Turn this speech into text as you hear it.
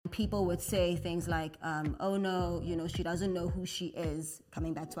People would say things like, oh no, she doesn't know who she is,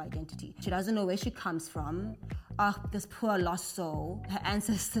 coming back to identity. She doesn't know where she comes from. Oh, this poor lost soul. Her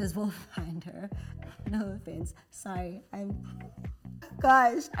ancestors will find her. No offense. Sorry.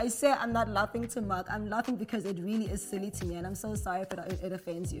 Gosh, I say I'm not laughing to mock. I'm laughing because it really is silly to me, and I'm so sorry if it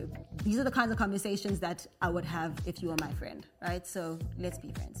offends you. These are the kinds of conversations that I would have if you were my friend, right? So let's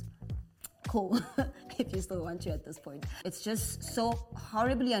be friends. Cool, if you still want to at this point. It's just so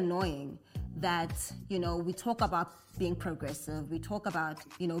horribly annoying that, we talk about being progressive, we talk about,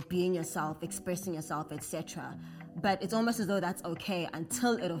 being yourself, expressing yourself, etc. But it's almost as though that's okay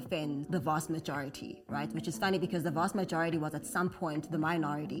until it offends the vast majority, right? Which is funny because the vast majority was at some point the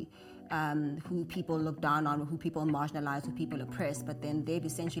minority, who people look down on, who people marginalize, who people oppress, but then they've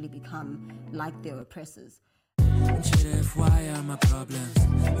essentially become like their oppressors. Why are my problems?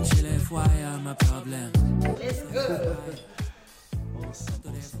 Why are my problems? Let's go.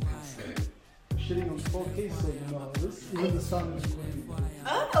 Awesome. Shitting on 4K, so this even the sound is going.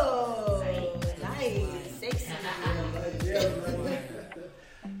 Oh, nice, sexy.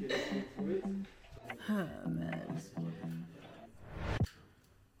 Oh man.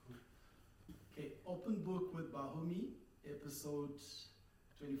 Okay, open book with Bahumi, episode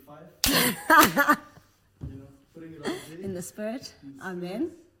 25. Putting it out there. In the spirit,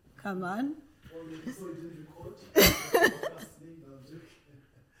 amen. Come on. Well, the episode didn't record. It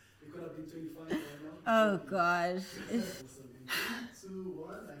could have been 25 right now. Oh gosh. 2,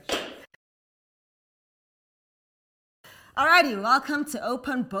 1, action. Alrighty, welcome to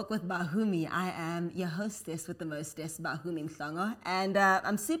Open Book with Bahumi. I am your hostess with the mostest, Bahumi Mhlongo, and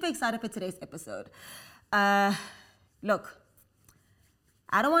I'm super excited for today's episode. Look,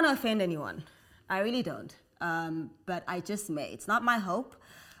 I don't want to offend anyone. I really don't. But I just may. It's not my hope,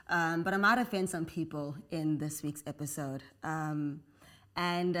 but I might offend some people in this week's episode.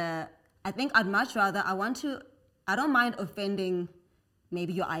 And I think I'd much rather, I don't mind offending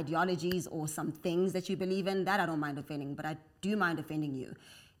maybe your ideologies or some things that you believe in. That I don't mind offending, but I do mind offending you.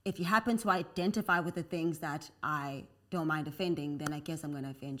 If you happen to identify with the things that I don't mind offending, then I guess I'm going to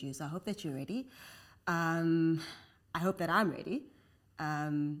offend you. So I hope that you're ready. I hope that I'm ready.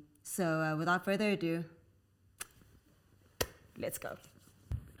 So without further ado, let's go.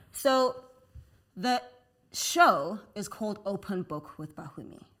 So the show is called Open Book with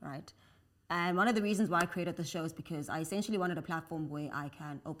Bahumi, right? And one of the reasons why I created the show is because I essentially wanted a platform where I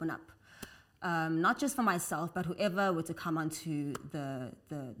can open up, not just for myself, but whoever were to come onto the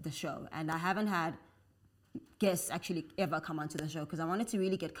show. And I haven't had guests actually ever come onto the show because I wanted to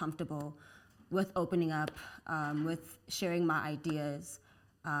really get comfortable with opening up, with sharing my ideas,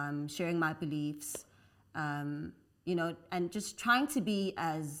 sharing my beliefs, and just trying to be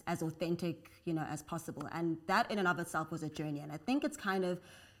as authentic, as possible. And that in and of itself was a journey. And I think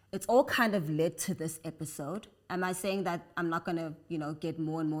it's all kind of led to this episode. Am I saying that I'm not going to, get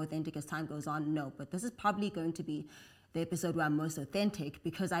more and more authentic as time goes on? No, but this is probably going to be the episode where I'm most authentic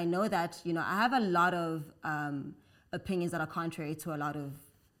because I know that, I have a lot of opinions that are contrary to a lot of,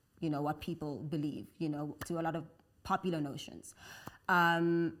 what people believe, to a lot of popular notions.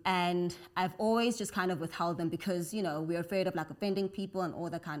 And I've always just kind of withheld them because, we're afraid of offending people and all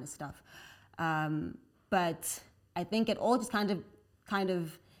that kind of stuff. But I think it all just kind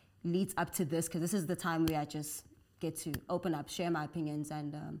of leads up to this because this is the time where I just get to open up, share my opinions.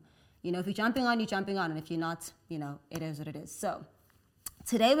 And, if you're jumping on, you're jumping on. And if you're not, it is what it is. So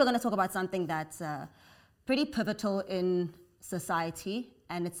today we're going to talk about something that's pretty pivotal in society.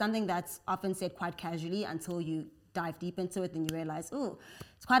 And it's something that's often said quite casually until you dive deep into it, then you realize,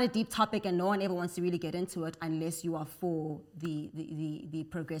 it's quite a deep topic and no one ever wants to really get into it unless you are for the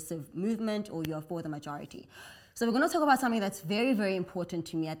progressive movement or you're for the majority. So we're going to talk about something that's very, very important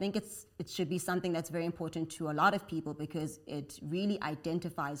to me. I think it should be something that's very important to a lot of people because it really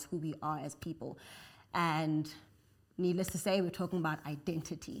identifies who we are as people. And needless to say, we're talking about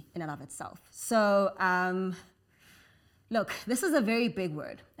identity in and of itself. So, look, this is a very big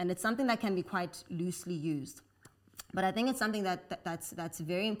word and it's something that can be quite loosely used. But I think it's something that's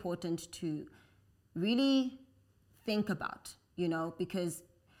very important to really think about, because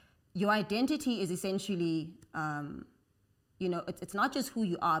your identity is essentially, it's not just who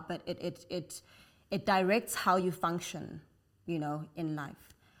you are, but it directs how you function, in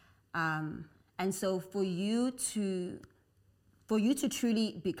life. And so for you to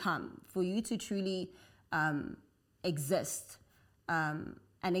truly become, for you to truly exist,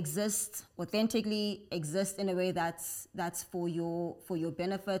 and exist authentically, exist in a way that's for your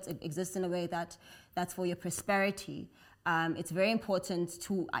benefit, it exists in a way that's for your prosperity. It's very important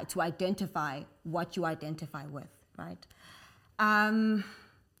to identify what you identify with, right?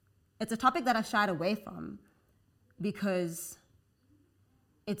 it's a topic that I've shied away from because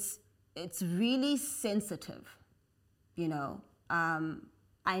it's really sensitive, you know.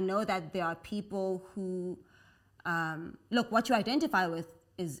 I know that there are people who look, what you identify with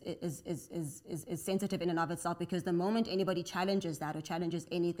is sensitive in and of itself, because the moment anybody challenges that or challenges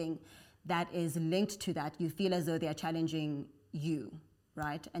anything that is linked to that, you feel as though they are challenging you,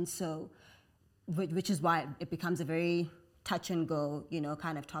 right? And so, which is why it becomes a very touch and go, you know,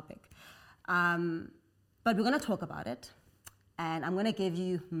 kind of topic. But we're going to talk about it, and I'm going to give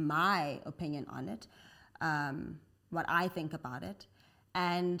you my opinion on it, what I think about it.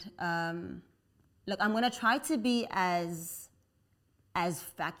 And look, I'm going to try to be as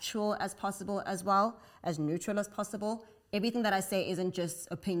factual as possible, as well as neutral as possible. Everything that I say isn't just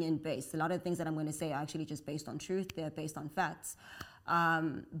opinion based. A lot of things that I'm going to say are actually just based on truth. They're based on facts.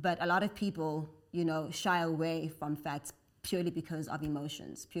 But a lot of people, you know, shy away from facts purely because of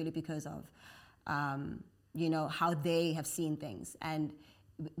emotions, purely because of, you know, how they have seen things. And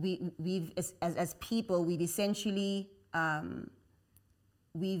we've as people, we've essentially,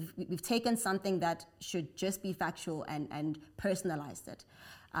 we've taken something that should just be factual and personalized it,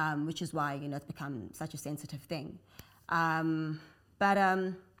 which is why, you know, it's become such a sensitive thing. Yeah,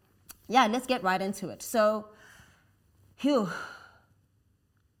 let's get right into it. So,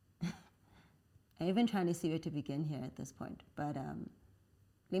 I'm even trying to see where to begin here at this point. But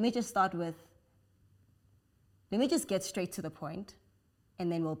let me just get straight to the point, and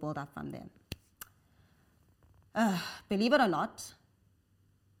then we'll build up from there. Believe it or not,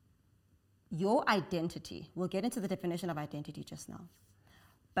 your identity, we'll get into the definition of identity just now,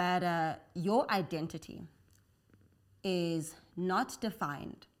 but your identity is not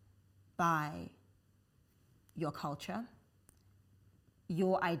defined by your culture.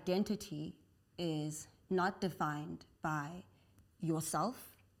 Your identity is not defined by yourself.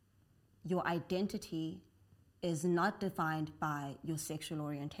 Your identity is not defined by your sexual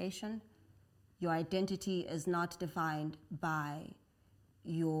orientation. Your identity is not defined by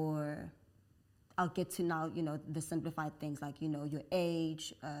your, I'll get to now, you know, the simplified things like, you know, your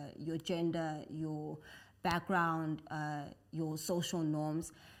age, your gender, your background, your social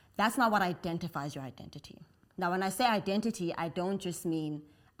norms. That's not what identifies your identity. Now, when I say identity, I don't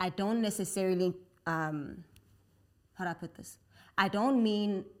necessarily, how do I put this? I don't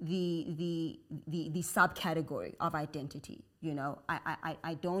mean the subcategory of identity, you know.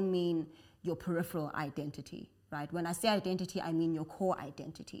 I don't mean your peripheral identity, right? When I say identity, I mean your core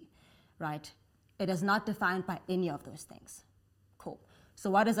identity, right? It is not defined by any of those things. Cool. So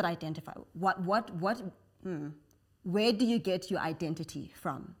what does it identify? Where do you get your identity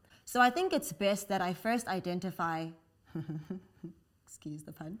from? So I think it's best that I first identify, excuse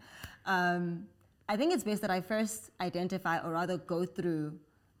the pun, I think it's best that I first identify, or rather go through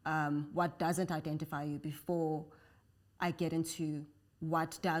what doesn't identify you before I get into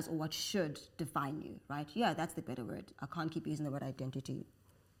what does or what should define you, right? Yeah, that's the better word. I can't keep using the word identity,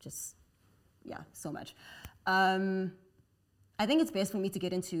 just, yeah, so much. I think it's best for me to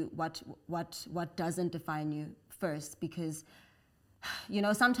get into what doesn't define you first, because, you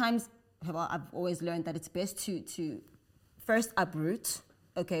know, sometimes, well, I've always learned that it's best to first uproot.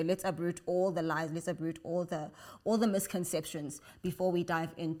 Okay, let's uproot all the lies. Let's uproot all the misconceptions before we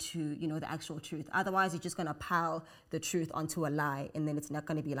dive into, you know, the actual truth. Otherwise, you're just gonna pile the truth onto a lie, and then it's not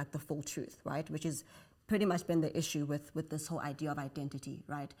gonna be like the full truth, right? Which is pretty much been the issue with this whole idea of identity,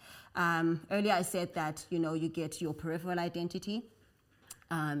 right? Earlier I said that, you know, you get your peripheral identity,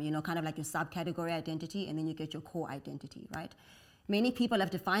 you know, kind of like your subcategory identity, and then you get your core identity, right? Many people have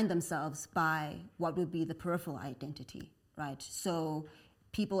defined themselves by what would be the peripheral identity, right? So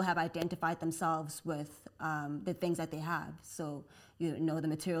people have identified themselves with the things that they have. So, you know, the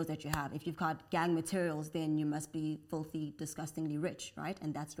materials that you have. If you've got gang materials, then you must be filthy, disgustingly rich, right?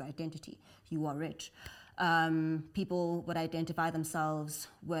 And that's your identity. You are rich. People would identify themselves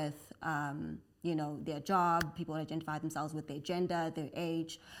with, you know, their job. People would identify themselves with their gender, their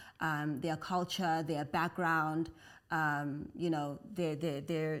age, their culture, their background, you know,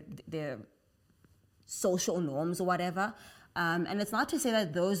 their social norms or whatever. And it's not to say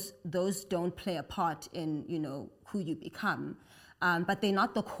that those don't play a part in, you know, who you become, but they're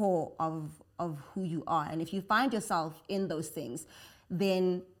not the core of who you are. And if you find yourself in those things,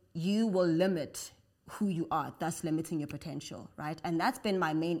 then you will limit who you are, thus limiting your potential, right? And that's been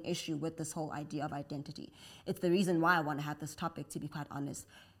my main issue with this whole idea of identity. It's the reason why I want to have this topic, to be quite honest.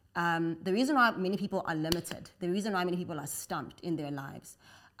 The reason why many people are limited, the reason why many people are stumped in their lives,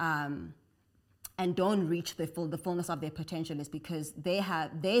 and don't reach the fullness of their potential is because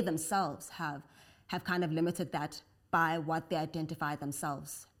they themselves have kind of limited that by what they identify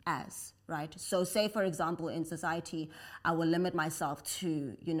themselves as, right? So say, for example, in society, I will limit myself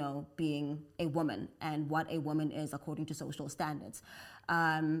to, being a woman and what a woman is according to social standards.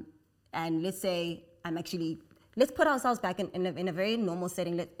 And let's say let's put ourselves back in a very normal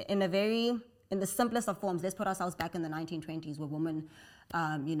setting, in the simplest of forms, let's put ourselves back in the 1920s where women,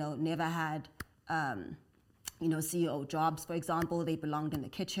 never had, CEO jobs, for example. They belonged in the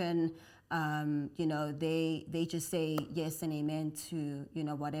kitchen. They just say yes and amen to,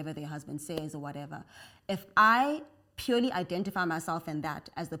 whatever their husband says or whatever. If I purely identify myself in that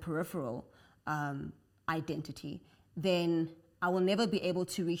as the peripheral identity, then I will never be able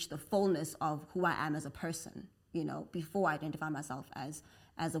to reach the fullness of who I am as a person, before I identify myself as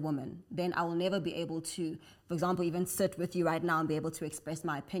a woman. Then I will never be able to, for example, even sit with you right now and be able to express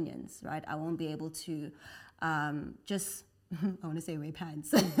my opinions, right? I won't be able to just I want to say wear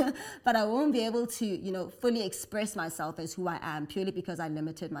pants, but I won't be able to, fully express myself as who I am purely because I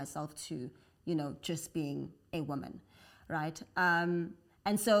limited myself to, just being a woman, right?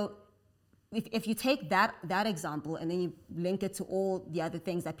 And so if you take that example and then you link it to all the other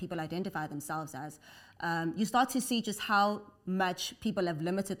things that people identify themselves as, you start to see just how much people have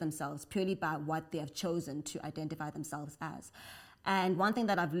limited themselves purely by what they have chosen to identify themselves as. And one thing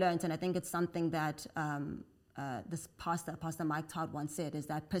that I've learned, and I think it's something that this Pastor Mike Todd once said, is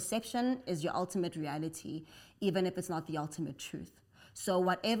that perception is your ultimate reality, even if it's not the ultimate truth. So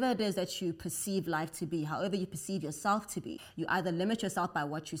whatever it is that you perceive life to be, however you perceive yourself to be, you either limit yourself by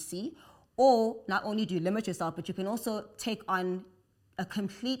what you see, or not only do you limit yourself, but you can also take on a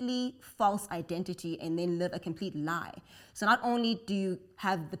completely false identity and then live a complete lie. So not only do you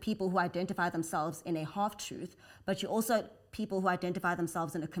have the people who identify themselves in a half-truth, but you also people who identify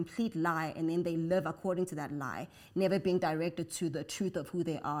themselves in a complete lie, and then they live according to that lie, never being directed to the truth of who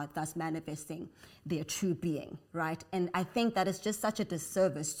they are, thus manifesting their true being, right? And I think that is just such a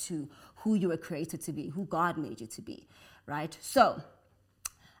disservice to who you were created to be, who God made you to be, right? So,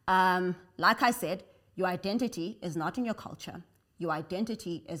 like I said, your identity is not in your culture. Your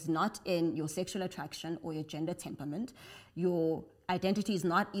identity is not in your sexual attraction or your gender temperament. Your identity is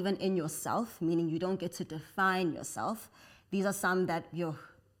not even in yourself, meaning you don't get to define yourself. These are some that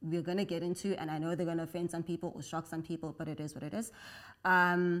we're going to get into, and I know they're going to offend some people or shock some people, but it is what it is.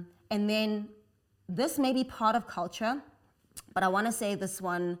 And then this may be part of culture, but I want to say this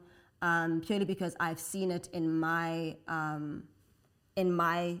one purely because I've seen it in my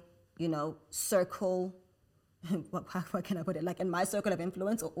circle. What can I put it? Like in my circle of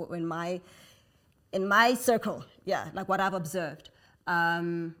influence, or in my circle, yeah, like what I've observed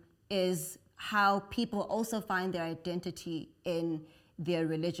is how people also find their identity in their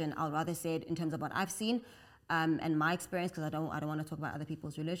religion. I'll rather say it in terms of what I've seen and my experience, because I don't want to talk about other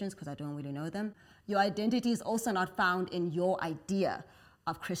people's religions because I don't really know them. Your identity is also not found in your idea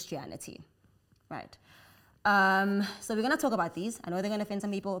of Christianity, right? So we're going to talk about these. I know they're going to offend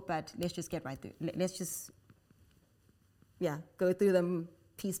some people, but let's just get right through. Let's just, go through them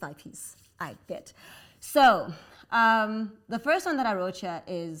piece by piece. I bet. So the first one that I wrote here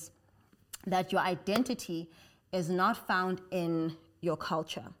is that your identity is not found in your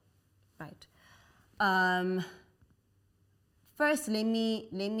culture, right? First, let me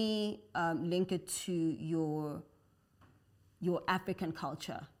link it to your African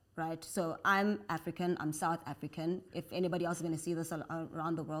culture, right? So I'm African, I'm South African. If anybody else is going to see this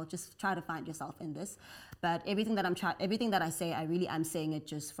around the world, just try to find yourself in this. But everything that I say, I really am saying it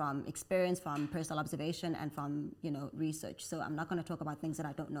just from experience, from personal observation, and from research. So I'm not going to talk about things that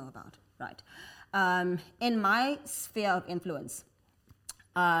I don't know about, right? In my sphere of influence,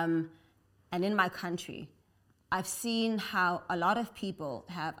 and in my country, I've seen how a lot of people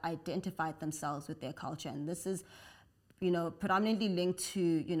have identified themselves with their culture, and this is predominantly linked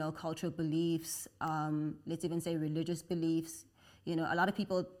to, cultural beliefs, let's even say religious beliefs. A lot of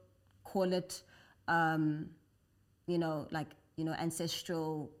people call it,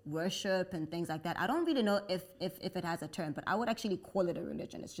 ancestral worship and things like that. I don't really know if it has a term, but I would actually call it a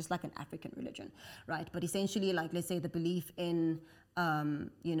religion. It's just like an African religion, right? But essentially, like, let's say the belief in,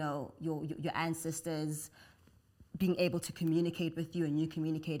 your ancestors being able to communicate with you and you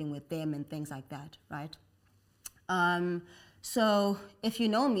communicating with them and things like that, right? So if you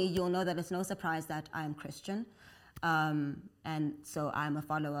know me, you'll know that it's no surprise that I am Christian. And so I'm a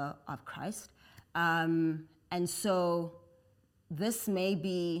follower of Christ. And so this may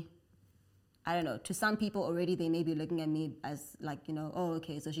be, I don't know, to some people already, they may be looking at me as like, oh,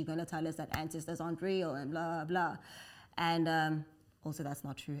 okay, so she's going to tell us that ancestors aren't real and blah, blah. And also that's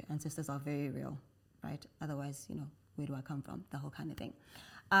not true. Ancestors are very real, right? Otherwise, where do I come from? The whole kind of thing.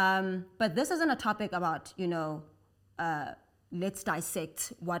 But this isn't a topic about, let's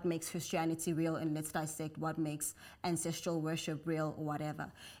dissect what makes Christianity real and let's dissect what makes ancestral worship real or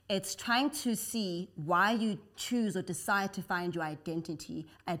whatever. It's trying to see why you choose or decide to find your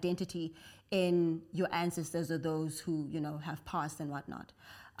identity in your ancestors or those who, have passed and whatnot.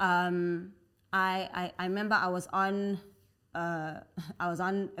 I remember I was on a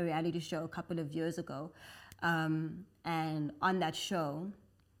reality show a couple of years ago, and on that show,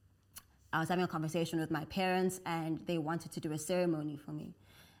 I was having a conversation with my parents, and they wanted to do a ceremony for me.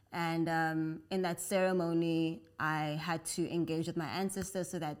 And in that ceremony, I had to engage with my ancestors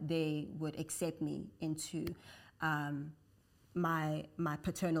so that they would accept me into my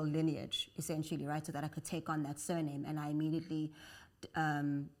paternal lineage, essentially, right? So that I could take on that surname. And I immediately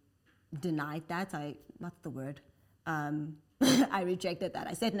denied that. Not the word. I rejected that.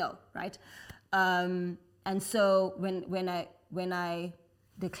 I said no, right? And so when I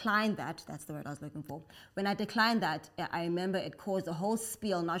declined that's the word I was looking for. When I declined that, I remember it caused a whole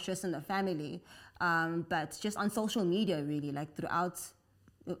spiel, not just in the family, but just on social media, really, like throughout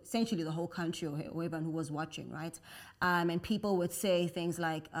essentially the whole country or everyone who was watching, right? And people would say things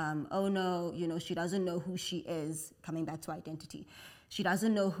like, oh no, she doesn't know who she is, coming back to identity. She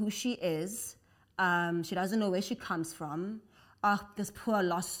doesn't know who she is. She doesn't know where she comes from. Oh, this poor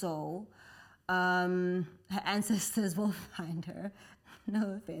lost soul. Her ancestors will find her.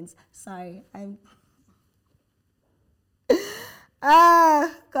 No offense. Sorry.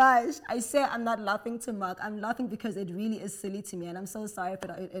 Gosh. I say I'm not laughing to mock. I'm laughing because it really is silly to me, and I'm so sorry if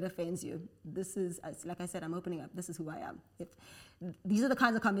it offends you. This is, like I said, I'm opening up. This is who I am. These are the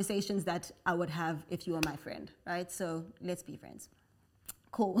kinds of conversations that I would have if you were my friend, right? So let's be friends.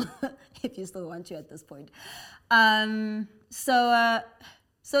 Cool. If you still want to at this point.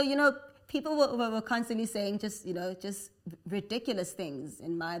 People were constantly saying just ridiculous things,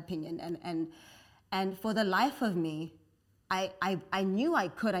 in my opinion. And for the life of me, I knew I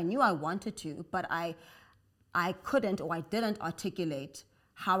could, I knew I wanted to, but I couldn't or I didn't articulate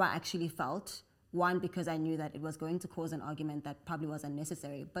how I actually felt. One, because I knew that it was going to cause an argument that probably was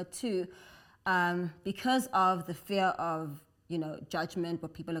unnecessary. But two, because of the fear of, judgment,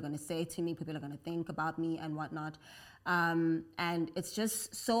 what people are going to say to me, people are going to think about me and whatnot. And it's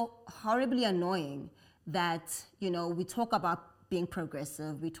just so horribly annoying that, we talk about being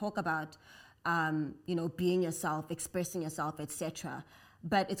progressive, we talk about, being yourself, expressing yourself, etc.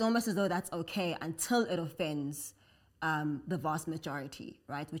 But it's almost as though that's okay until it offends the vast majority,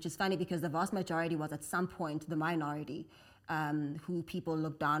 right? Which is funny because the vast majority was at some point the minority, who people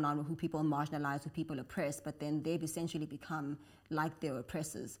look down on, who people marginalize, who people oppress, but then they've essentially become like their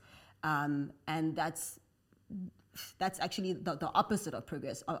oppressors. And that's actually the opposite of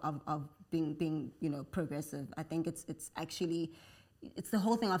progress, of being progressive. I think it's the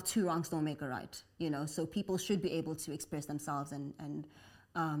whole thing of two wrongs don't make a right, so people should be able to express themselves and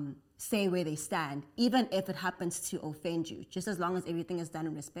say where they stand, even if it happens to offend you, just as long as everything is done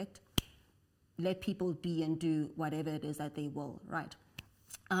in respect. Let people be and do whatever it is that they will, right?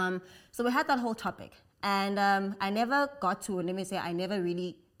 So we had that whole topic, and I never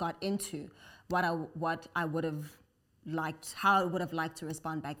really got into what I would have liked, how I would have liked to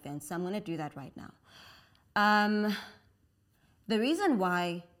respond back then. So I'm going to do that right now. The reason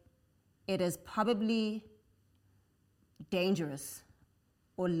why it is probably dangerous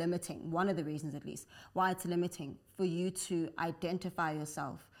or limiting, one of the reasons at least, why it's limiting for you to identify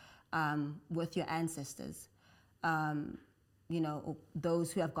yourself with your ancestors, or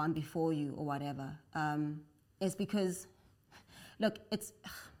those who have gone before you or whatever, is because, look, it's,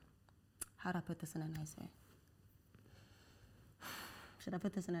 how do I put this in a nice way? Should I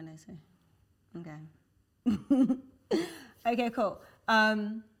put this in a nice way? Okay. Okay, cool.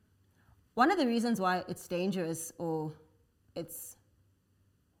 One of the reasons why it's dangerous, or it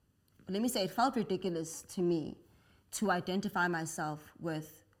felt ridiculous to me to identify myself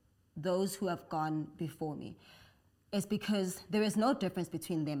with those who have gone before me, is because there is no difference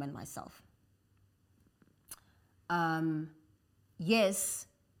between them and myself. Yes,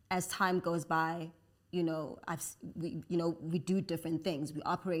 as time goes by, we do different things. We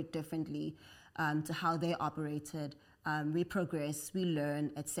operate differently to how they operated. We progress, we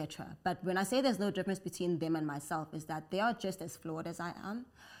learn, etc. But when I say there's no difference between them and myself, is that they are just as flawed as I am.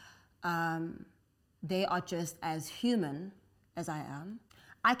 They are just as human as I am.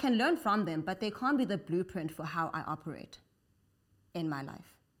 I can learn from them, but they can't be the blueprint for how I operate in my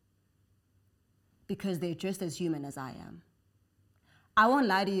life, because they're just as human as I am. I won't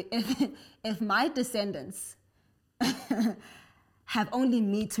lie to you, if my descendants have only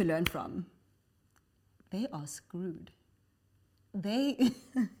me to learn from, they are screwed.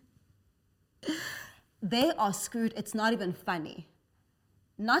 they are screwed. It's not even funny.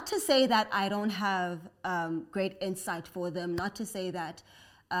 Not to say that I don't have great insight for them. Not to say that,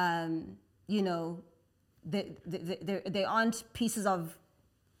 you know, they aren't pieces of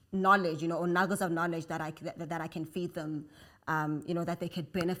knowledge, you know, or nuggets of knowledge that I can feed them, you know, that they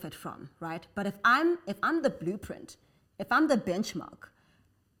could benefit from, right? But if I'm the blueprint, if I'm the benchmark,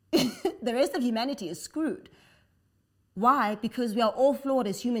 the rest of humanity is screwed. Why? Because we are all flawed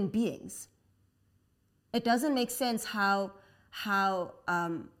as human beings. It doesn't make sense how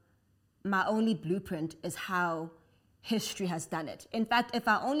my only blueprint is how history has done it. In fact, if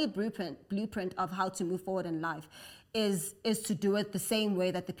our only blueprint of how to move forward in life is to do it the same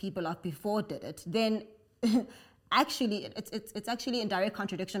way that the people of before did it, then actually it's actually in direct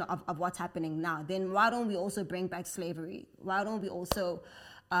contradiction of what's happening now. Then why don't we also bring back slavery? Why don't we also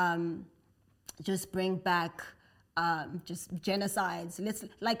just bring back just genocides?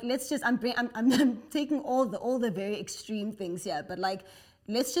 I'm taking all the very extreme things here, but like,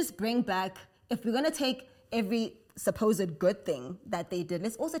 let's just bring back, if we're gonna take every supposed good thing that they did,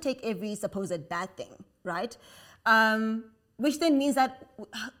 let's also take every supposed bad thing, right? Which then means that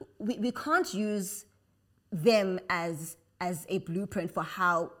we can't use them as a blueprint for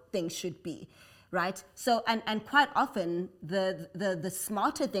how things should be, right? So and quite often the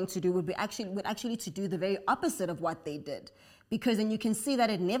smarter thing to do would actually to do the very opposite of what they did, because then you can see that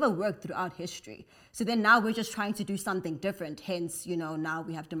it never worked throughout history. So then now we're just trying to do something different. Hence, you know, now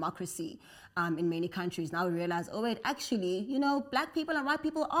we have democracy in many countries. Now we realize, oh wait, actually, you know, black people and white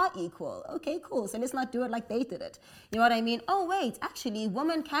people are equal. Okay, cool. So let's not do it like they did it. You know what I mean? Oh wait, actually,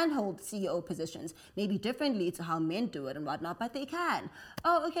 women can hold CEO positions, maybe differently to how men do it and whatnot, but they can.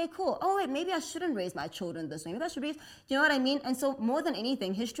 Oh, okay, cool. Oh wait, maybe I shouldn't raise my children this way. Maybe I should raise, you know what I mean? And so more than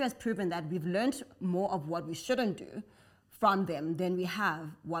anything, history has proven that we've learned more of what we shouldn't do from them than we have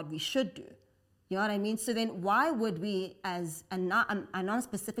what we should do. You know what I mean? So then why would we, as, and not, I'm not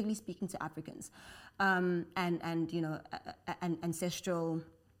specifically speaking to Africans, and you know, ancestral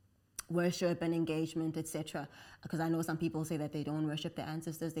worship and engagement, etc. Because I know some people say that they don't worship their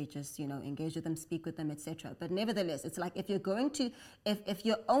ancestors, they just, you know, engage with them, speak with them, etc. But nevertheless, it's like, if you're going to, if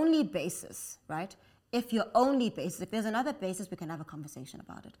your only basis, right? If your only basis, if there's another basis, we can have a conversation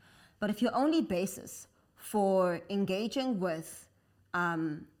about it. But if your only basis for engaging with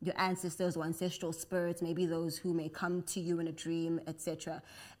your ancestors or ancestral spirits, maybe those who may come to you in a dream, etc.,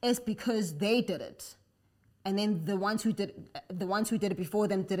 is because they did it, and then the ones who did it before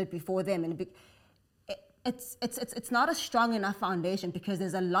them did it before them, and it's not a strong enough foundation, because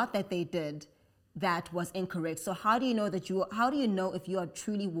there's a lot that they did that was incorrect. So how do you know if you are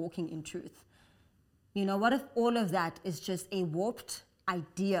truly walking in truth? You know, what if all of that is just a warped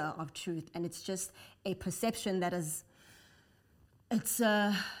idea of truth, and it's just a perception that is, it's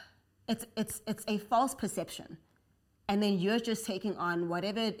a false perception, and then you're just taking on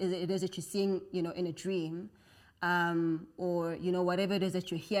whatever it is that you're seeing, you know, in a dream, or you know, whatever it is that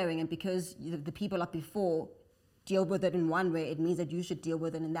you're hearing, and because the people up before deal with it in one way, it means that you should deal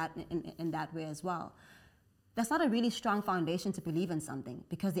with it in that way as well. That's not a really strong foundation to believe in something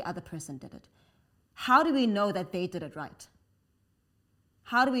because the other person did it. How do we know that they did it right?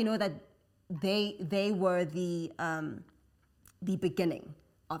 How do we know that they were the beginning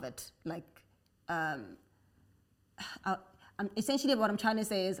of it? Like, essentially what I'm trying to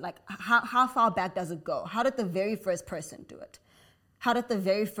say is, like, how far back does it go? How did the very first person do it? How did the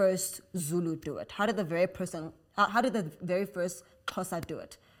very first Zulu do it? How did the very first Xhosa do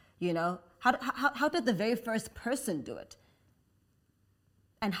it? You know, how did the very first person do it?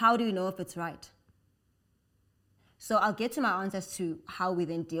 And how do you know if it's right? So I'll get to my answers to how we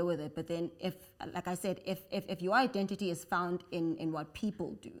then deal with it. But then, if, like I said, if your identity is found in what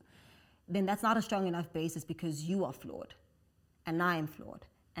people do, then that's not a strong enough basis, because you are flawed, and I am flawed,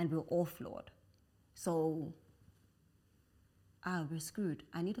 and we're all flawed. So, we're screwed.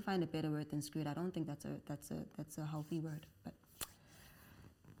 I need to find a better word than screwed. I don't think that's a healthy word. But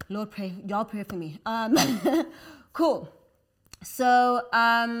Lord, y'all pray for me. Cool. So,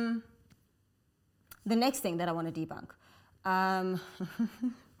 the next thing that I want to debunk,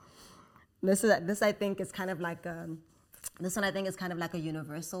 this I think is kind of like this one I think is kind of like a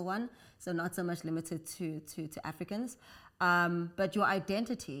universal one, so not so much limited to Africans, but your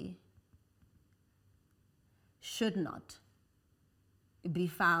identity should not be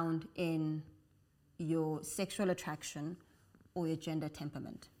found in your sexual attraction or your gender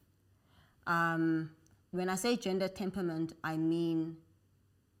temperament. When I say gender temperament, I mean,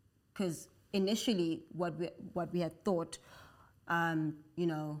 because initially what we had thought, you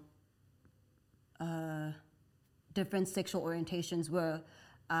know, different sexual orientations were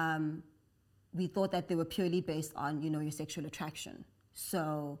we thought that they were purely based on, your sexual attraction.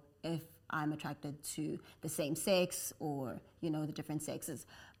 So if I'm attracted to the same sex or, the different sexes.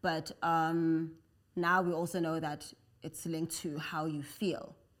 But now we also know that it's linked to how you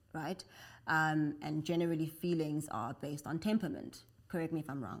feel, right? And generally feelings are based on temperament. Correct me if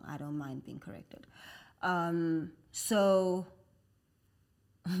I'm wrong. I don't mind being corrected. So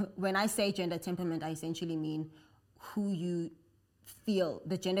when I say gender temperament, I essentially mean who you feel,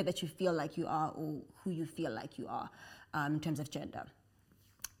 the gender that you feel like you are, or who you feel like you are in terms of gender.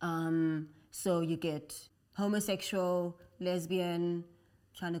 So you get homosexual, lesbian,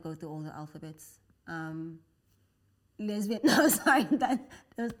 trying to go through all the alphabets. Lesbian, no, sorry,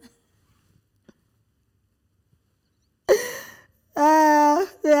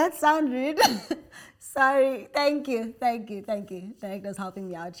 that sounds rude. Sorry, thank you. Director's helping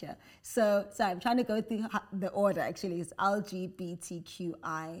me out here. So I'm trying to go through the order, actually. It's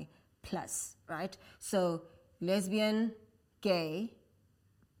LGBTQI+, right? So lesbian, gay,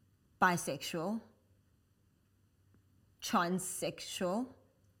 bisexual, transsexual,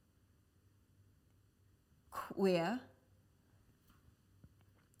 queer.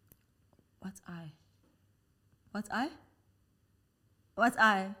 What's I?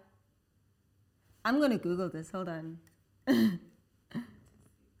 I'm going to Google this. Hold on.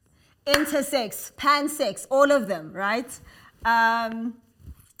 Intersex, pansex, all of them, right?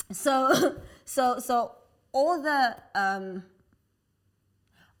 So all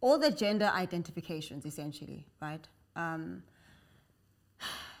the gender identifications, essentially, right?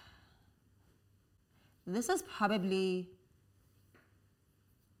 This is probably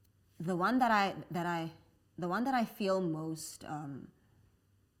the one that I feel most.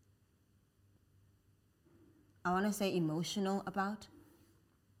 I want to say emotional about.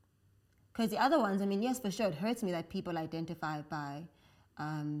 Because the other ones, I mean, yes, for sure, it hurts me that people identify by,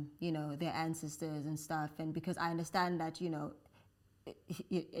 their ancestors and stuff. And because I understand that,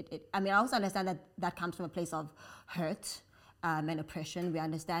 I also understand that comes from a place of hurt and oppression. We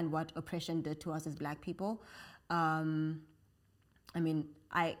understand what oppression did to us as Black people. I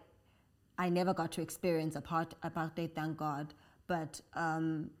never got to experience apartheid, thank God. But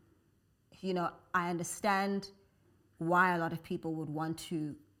I understand why a lot of people would want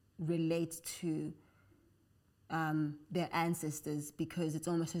to relate to their ancestors, because it's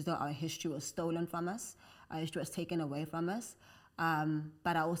almost as though our history was stolen from us, our history was taken away from us.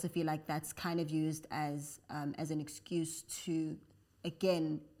 But I also feel like that's kind of used as an excuse to,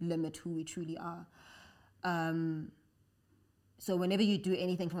 again, limit who we truly are. So whenever you do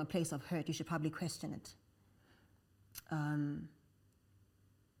anything from a place of hurt, you should probably question it.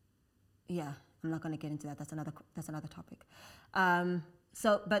 Yeah, I'm not going to get into that. That's another topic.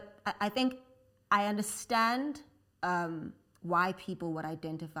 But I think I understand why people would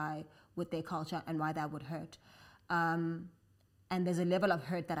identify with their culture and why that would hurt. And there's a level of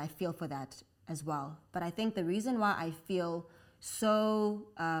hurt that I feel for that as well. But I think the reason why I feel so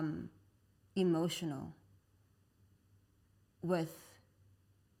emotional with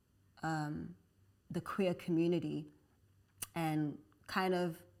the queer community and kind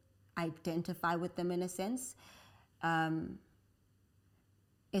of identify with them in a sense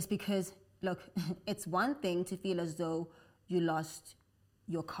is because, look, it's one thing to feel as though you lost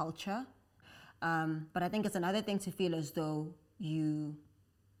your culture, but I think it's another thing to feel as though you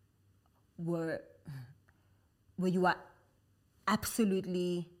were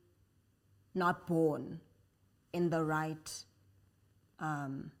absolutely not born in the right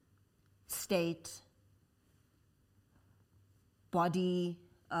state, body.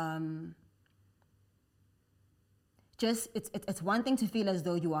 It's one thing to feel as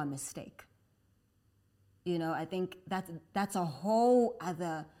though you are a mistake. I think that's a whole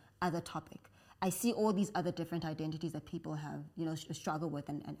other topic. I see all these other different identities that people have, struggle with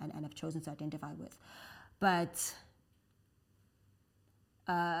and have chosen to identify with. But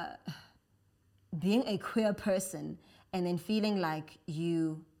being a queer person and then feeling like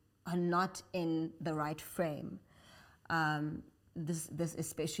you are not in the right frame, this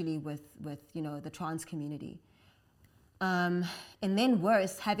especially with the trans community, and then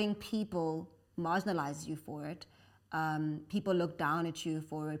worse, having people marginalize you for it. People look down at you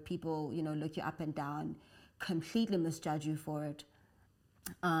for it. People, look you up and down, completely misjudge you for it.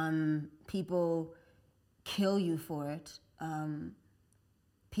 People kill you for it.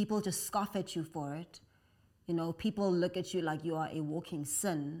 People just scoff at you for it. People look at you like you are a walking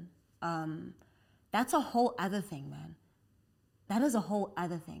sin. That's a whole other thing, man. That is a whole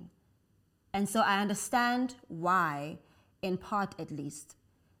other thing. And so I understand why, in part at least,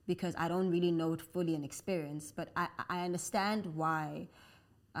 because I don't really know it fully in experience, but I understand why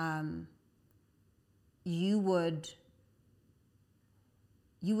you would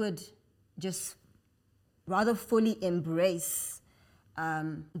just rather fully embrace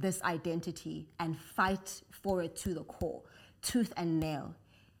this identity and fight for it to the core, tooth and nail,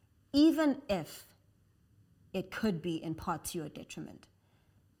 even if it could be in part to your detriment.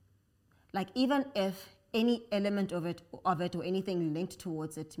 Like, even if any element of it or anything linked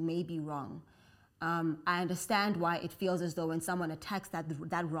towards it may be wrong, I understand why it feels as though when someone attacks that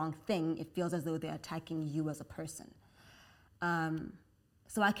wrong thing, it feels as though they're attacking you as a person.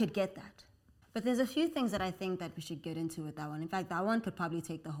 So I could get that. But there's a few things that I think that we should get into with that one. In fact, that one could probably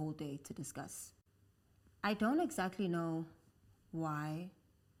take the whole day to discuss. I don't exactly know why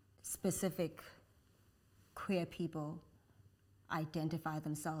specific queer people identify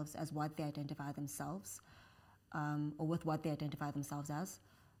themselves as what they identify themselves, or with what they identify themselves as.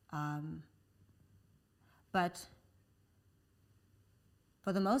 But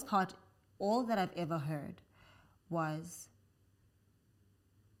for the most part, all that I've ever heard was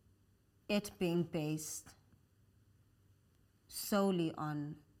it being based solely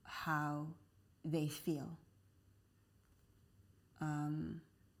on how they feel. And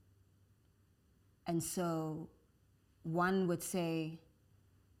so one would say,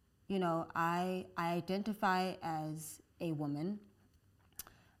 you know, I identify as a woman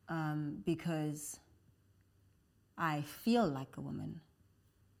because I feel like a woman.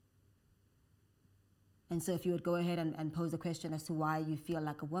 And so if you would go ahead and pose a question as to why you feel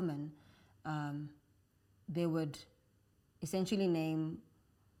like a woman, they would essentially name,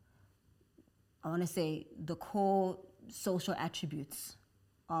 I want to say, the core social attributes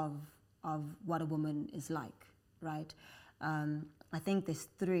of what a woman is like, right? I think there's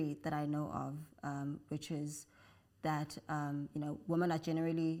three that I know of, which is that, you know, women are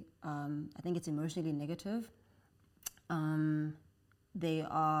generally, I think it's emotionally negative. They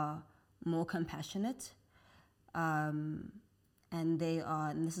are more compassionate, and they are,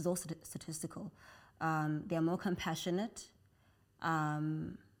 and this is also statistical, they are more compassionate,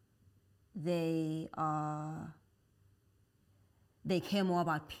 they care more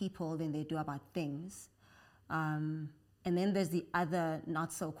about people than they do about things. And then there's the other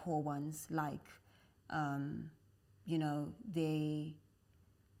not so core ones, like, you know, they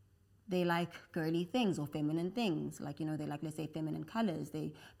like girly things or feminine things. Like, you know, they like, let's say, feminine colors.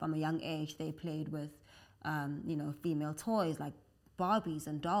 They, from a young age, they played with, you know, female toys like Barbies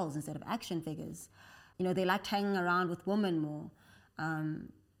and dolls instead of action figures. You know, they liked hanging around with women more.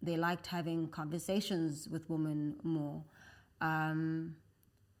 They liked having conversations with women more. And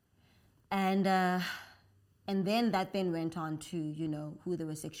then that then went on to, you know, who they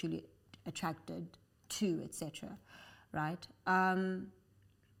were sexually attracted to, etc., right?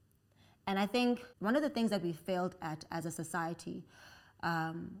 And I think one of the things that we failed at as a society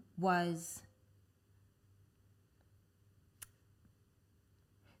was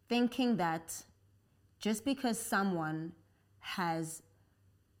thinking that just because someone has,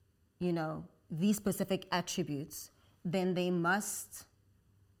 you know, these specific attributes, then they must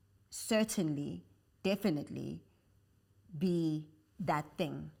certainly, definitely be that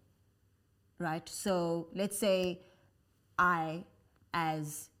thing, right? So let's say I,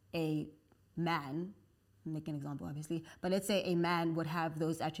 as a man, make an example obviously, but let's say a man would have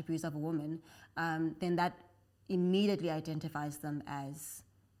those attributes of a woman, then that immediately identifies them as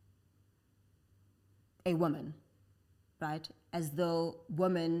a woman, right? As though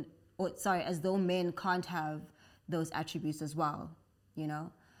as though men can't have those attributes as well, you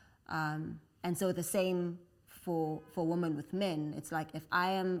know? And so the same for women with men. It's like, if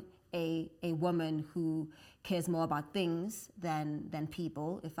I am a woman who cares more about things than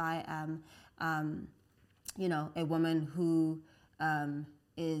people, if I am, you know, a woman who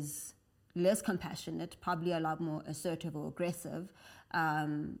is less compassionate, probably a lot more assertive or aggressive,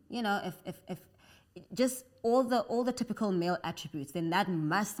 you know, if just all the typical male attributes, then that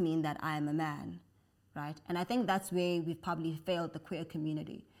must mean that I am a man, right? And I think that's where we've probably failed the queer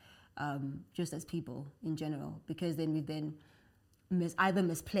community, just as people in general, because then we've then either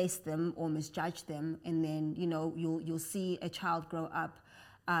misplaced them or misjudged them, and then, you know, you'll see a child grow up,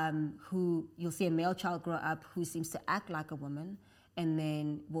 you'll see a male child grow up who seems to act like a woman, and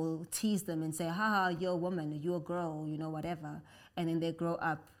then we'll tease them and say, haha, you're a woman, you're a girl, you know, whatever. And then they grow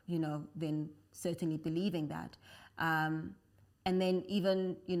up, you know, then certainly believing that. And then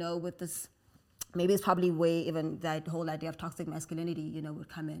even, you know, with this, maybe it's probably where even that whole idea of toxic masculinity, you know, would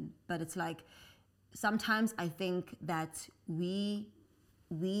come in. But it's like, sometimes I think that we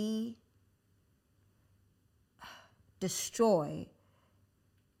destroy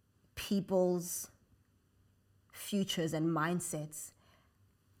people's futures and mindsets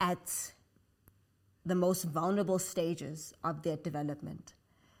at the most vulnerable stages of their development.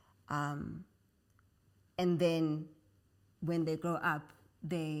 And then when they grow up,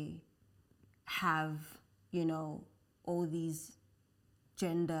 they have, all these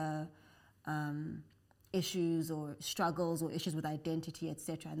gender issues or struggles or issues with identity,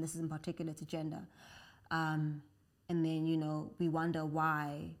 etc. And this is in particular to gender. And then, we wonder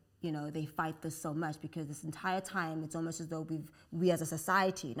why, they fight this so much, because this entire time it's almost as though we as a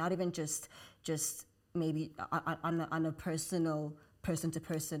society, not even just maybe on a personal,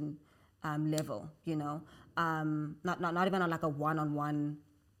 person-to-person level, not even on like a one-on-one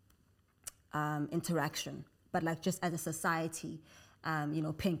interaction, but like just as a society,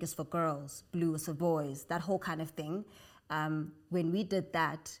 pink is for girls, blue is for boys, that whole kind of thing. When we did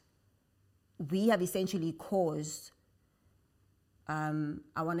that, we have essentially caused, I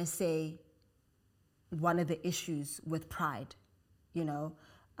want to say, one of the issues with pride,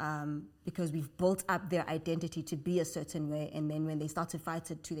 because we've built up their identity to be a certain way, and then when they start to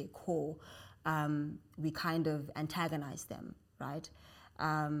fight it to their core, we kind of antagonize them, right?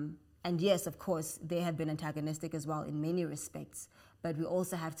 And yes, of course, they have been antagonistic as well in many respects, but we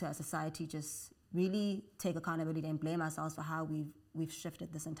also have to, as a society, just really take accountability and blame ourselves for how we've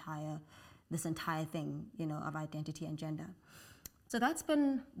shifted this entire thing, of identity and gender. So that's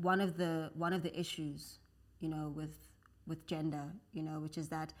been one of the issues, with gender, which is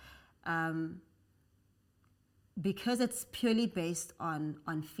that because it's purely based on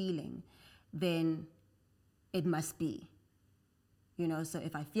feeling, then it must be. So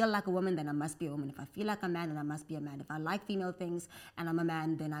if I feel like a woman, then I must be a woman. If I feel like a man, then I must be a man. If I like female things and I'm a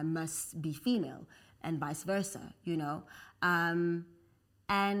man, then I must be female, and vice versa, And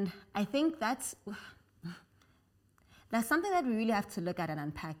I think that's something that we really have to look at and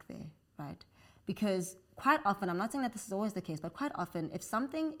unpack there, right? Because quite often, I'm not saying that this is always the case, but quite often, if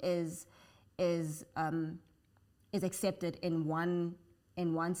something is accepted in one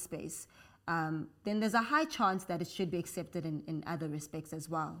space, then there's a high chance that it should be accepted in other respects as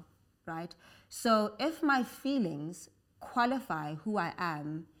well, right? So if my feelings qualify who I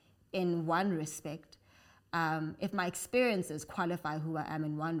am in one respect, if my experiences qualify who I am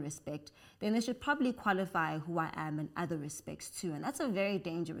in one respect, then they should probably qualify who I am in other respects too. And that's a very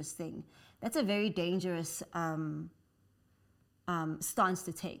dangerous thing. That's a very dangerous stance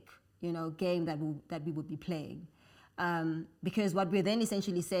to take, game that we would be playing. Because what we're then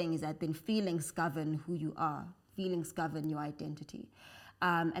essentially saying is that then feelings govern who you are. Feelings govern your identity.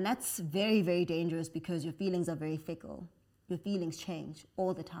 And that's very, very dangerous, because your feelings are very fickle. Your feelings change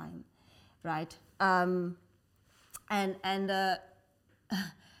all the time, right? And then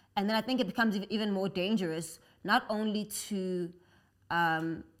I think it becomes even more dangerous, not only to,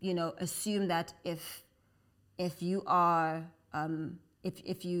 assume that if you are,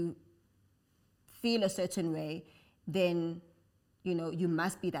 if you feel a certain way, then, you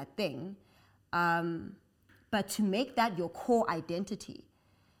must be that thing. But to make that your core identity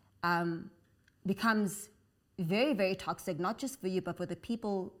becomes very, very toxic, not just for you, but for the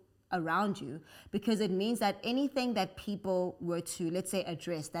people around you, because it means that anything that people were to, let's say,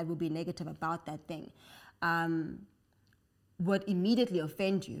 address that would be negative about that thing would immediately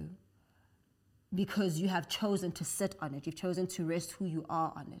offend you, because you have chosen to sit on it. You've chosen to rest who you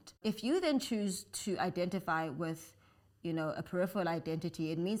are on it. If you then choose to identify with, a peripheral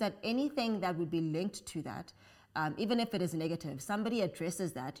identity, it means that anything that would be linked to that, even if it is negative, somebody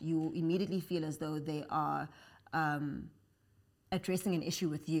addresses that, you immediately feel as though they are addressing an issue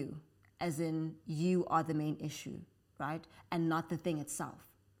with you, as in you are the main issue, right? And not the thing itself,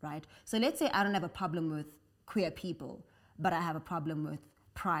 right? So let's say I don't have a problem with queer people, but I have a problem with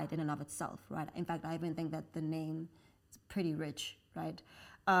pride in and of itself, right? In fact, I even think that the name is pretty rich, right?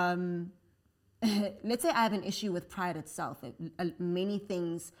 Let's say I have an issue with pride itself. Many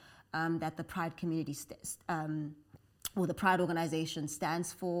things that the pride community or the pride organization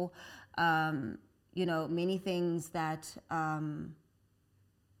stands for, many things that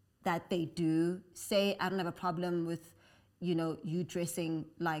that they do. Say I don't have a problem with, you dressing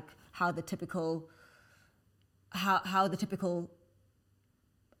like how the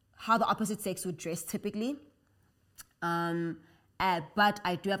opposite sex would dress typically. But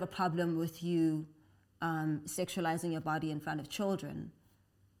I do have a problem with you sexualizing your body in front of children.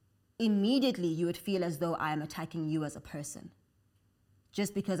 Immediately, you would feel as though I am attacking you as a person,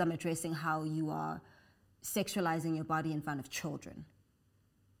 just because I'm addressing how you are sexualizing your body in front of children.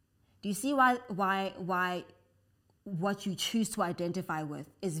 Do you see why what you choose to identify with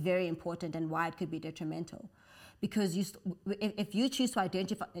is very important, and why it could be detrimental? Because if you choose to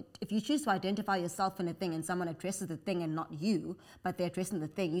identify yourself in a thing and someone addresses the thing and not you, but they're addressing the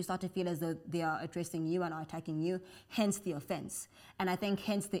thing, you start to feel as though they are addressing you and are attacking you, hence the offense. And I think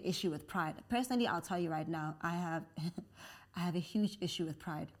hence the issue with pride. Personally, I'll tell you right now, I have I have a huge issue with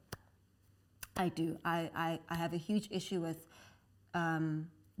pride. I do. I have a huge issue with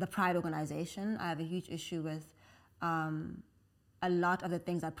the Pride organization. I have a huge issue with a lot of the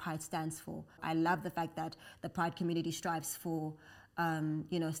things that Pride stands for. I love the fact that the Pride community strives for,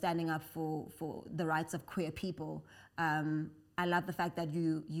 standing up for the rights of queer people. I love the fact that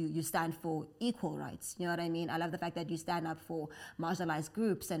you stand for equal rights. You know what I mean? I love the fact that you stand up for marginalized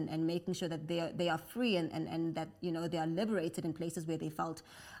groups and making sure that they are free and that, they are liberated in places where they felt,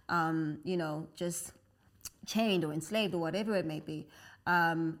 just chained or enslaved or whatever it may be.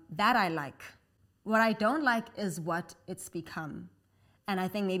 That I like. What I don't like is what it's become. And I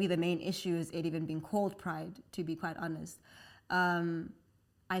think maybe the main issue is it even being called pride, to be quite honest.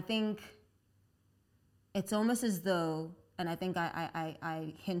 I think it's almost as though, and I think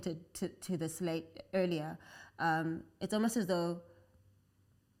I hinted to this earlier, it's almost as though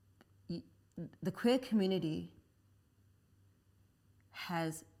the queer community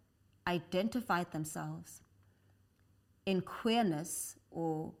has identified themselves in queerness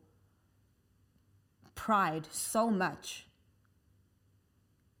or pride so much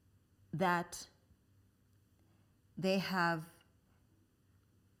that they have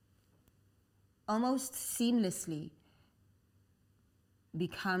almost seamlessly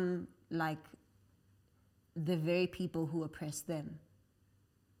become like the very people who oppress them.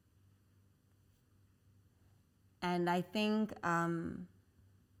 And I think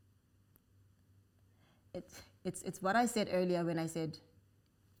it's what I said earlier when I said,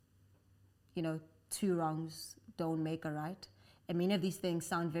 two wrongs don't make a right. And many of these things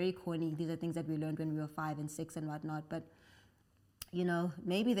sound very corny. These are things that we learned when we were 5 and 6 and whatnot. But,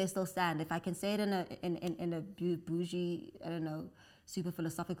 maybe they still stand. If I can say it in a bougie, I don't know, super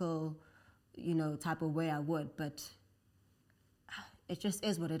philosophical, type of way, I would. But it just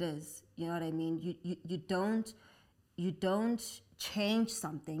is what it is. You know what I mean? You don't change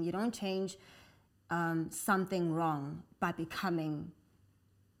something. You don't change something wrong by becoming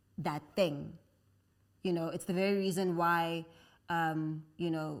that thing. It's the very reason why, the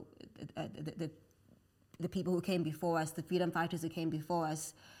people who came before us, the freedom fighters who came before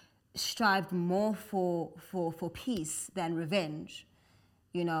us, strived more for peace than revenge,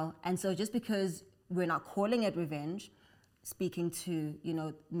 And so just because we're not calling it revenge, speaking to,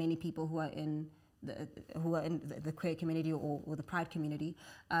 many people who are in the queer community or the pride community,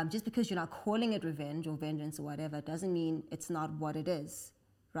 just because you're not calling it revenge or vengeance or whatever, doesn't mean it's not what it is,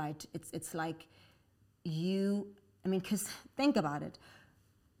 right? It's like because think about it.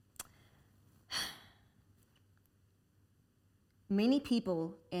 Many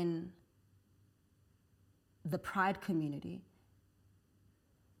people in the pride community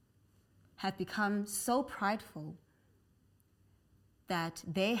have become so prideful that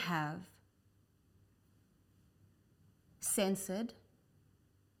they have censored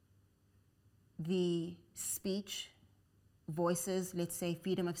the speech, voices, let's say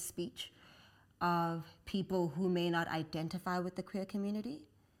freedom of speech, of people who may not identify with the queer community.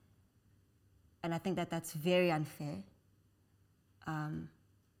 And I think that that's very unfair.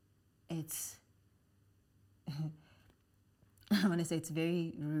 It's, I want to say it's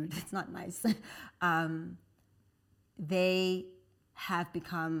very rude. It's not nice. They have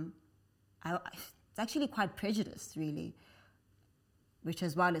become, it's actually quite prejudiced, really, which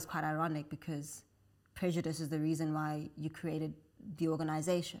as well is quite ironic because prejudice is the reason why you created the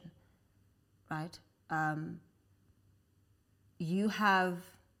organization, right? You have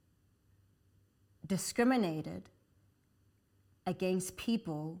discriminated against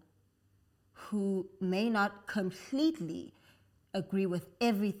people who may not completely agree with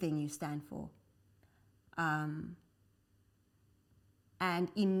everything you stand for. And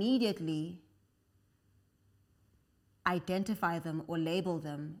immediately identify them or label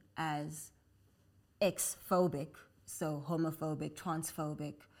them as X-phobic, so homophobic,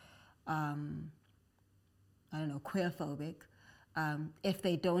 transphobic, queerphobic, if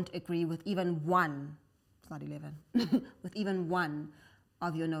they don't agree with even one, it's not 11, with even one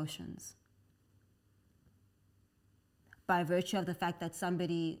of your notions. By virtue of the fact that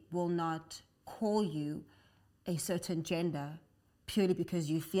somebody will not call you a certain gender purely because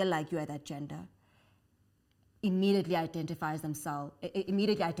you feel like you're that gender, immediately identifies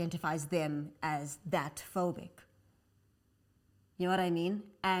them as that phobic. You know what I mean?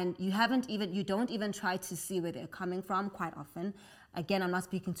 And you don't even try to see where they're coming from quite often. Again, I'm not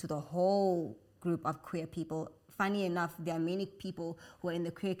speaking to the whole group of queer people. funny enough, there are many people who are in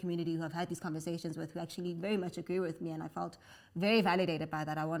the queer community who I've had these conversations with who actually very much agree with me, and I felt very validated by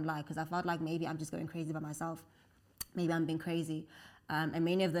that, I won't lie, because I felt like maybe I'm just going crazy by myself. Maybe I'm being crazy. And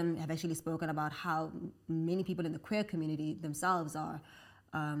many of them have actually spoken about how many people in the queer community themselves are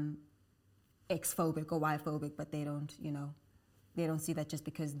X-phobic or Y-phobic, but they don't, they don't see that just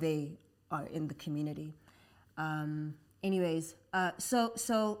because they are in the community.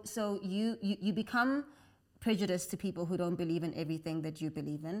 So you become prejudiced to people who don't believe in everything that you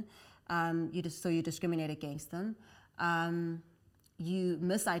believe in. You discriminate against them. You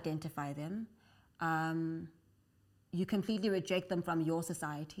misidentify them. You completely reject them from your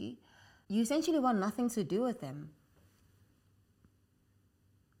society. You essentially want nothing to do with them,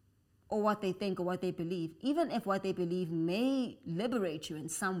 or what they think or what they believe, even if what they believe may liberate you in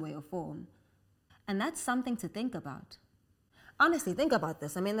some way or form. And that's something to think about. Honestly, think about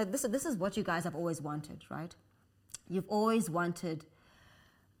this. I mean, this is what you guys have always wanted, right? You've always wanted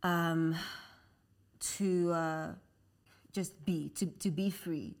to just be, to be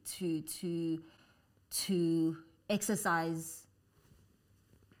free, to exercise,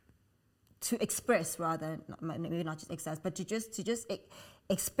 to express rather, maybe not just exercise, but to just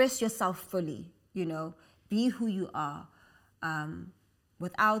express yourself fully, be who you are,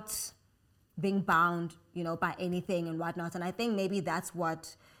 without being bound, by anything and whatnot. And I think maybe that's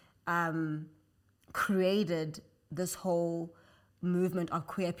what created this whole movement of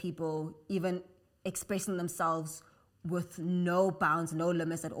queer people even expressing themselves with no bounds, no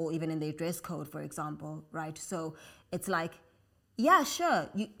limits at all, even in their dress code, for example, right? So it's like, yeah, sure,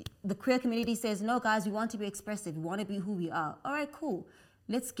 the queer community says, no, guys, we want to be expressive, we want to be who we are. All right, cool.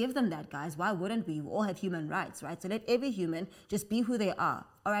 Let's give them that, guys. Why wouldn't we? We all have human rights, right? So let every human just be who they are.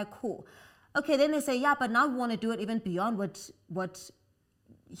 All right, cool. Okay, then they say, yeah, but now we want to do it even beyond what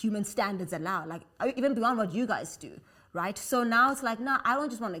human standards allow, like even beyond what you guys do, right? So now it's like, no, I don't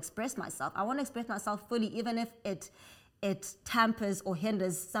just want to express myself. I want to express myself fully, even if it tampers or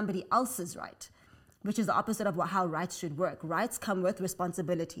hinders somebody else's right, which is the opposite of how rights should work. Rights come with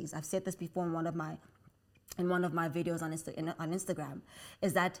responsibilities. I've said this before in one of my videos on Instagram,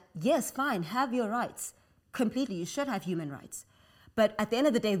 is that, yes, fine, have your rights. Completely, you should have human rights. But at the end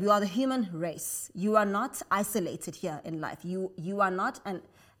of the day, we are the human race. You are not isolated here in life. You are not an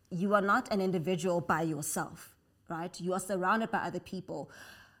individual by yourself, right? You are surrounded by other people,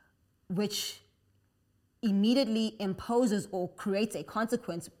 which immediately imposes or creates a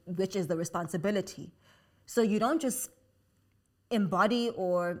consequence, which is the responsibility. So you don't just embody,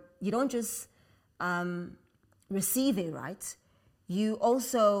 or you don't just receive a right. You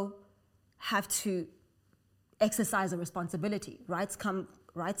also have to exercise a responsibility. Rights come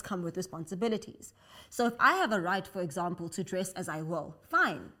with responsibilities. So if I have a right, for example, to dress as I will,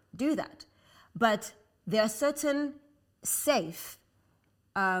 fine, do that. But there are certain safe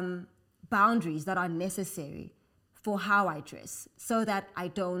boundaries that are necessary for how I dress, so that I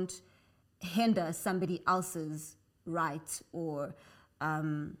don't hinder somebody else's right, or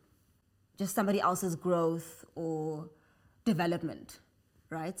just somebody else's growth or development,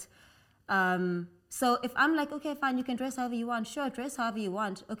 right? So if I'm like, okay, fine, you can dress however you want. Sure, dress however you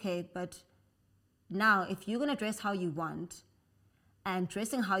want. Okay, but now if you're going to dress how you want, and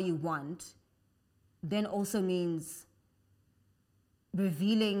dressing how you want then also means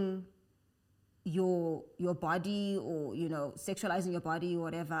revealing your body, or, sexualizing your body or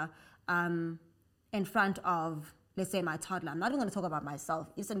whatever, in front of, let's say, my toddler. I'm not even going to talk about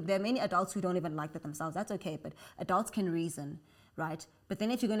myself. Listen, there are many adults who don't even like that themselves. That's okay, but adults can reason, right? But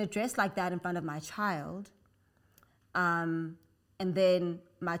then if you're going to dress like that in front of my child, and then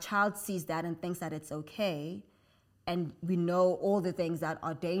my child sees that and thinks that it's okay, and we know all the things that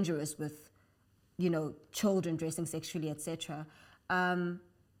are dangerous with, children dressing sexually, etc.,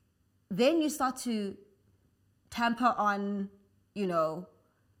 then you start to tamper on,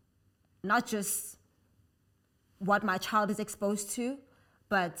 not just what my child is exposed to,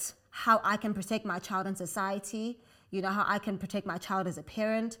 but how I can protect my child in society, how I can protect my child as a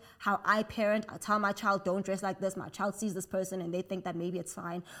parent, how I parent. I tell my child, don't dress like this. My child sees this person and they think that maybe it's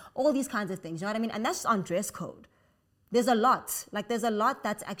fine. All these kinds of things, you know what I mean? And that's just on dress code. There's a lot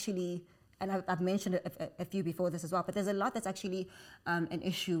that's actually, and I've mentioned a few before this as well, but there's a lot that's actually an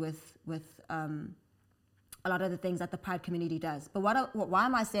issue with a lot of the things that the Pride community does. But why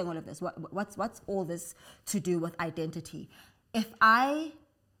am I saying all of this? What's all this to do with identity? If I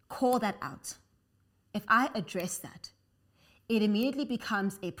call that out, if I address that, it immediately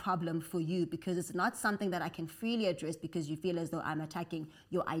becomes a problem for you, because it's not something that I can freely address because you feel as though I'm attacking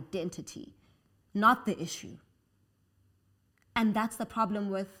your identity, not the issue. And that's the problem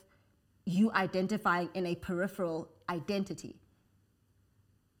with you identifying in a peripheral identity.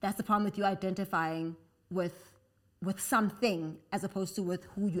 That's the problem with you identifying with something as opposed to with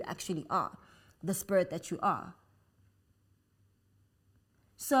who you actually are, the spirit that you are.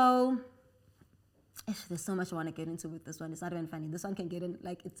 So, there's so much I want to get into with this one. It's not even funny. This one can get in,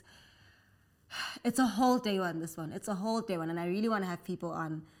 like, it's a whole day one, this one. It's a whole day one. And I really want to have people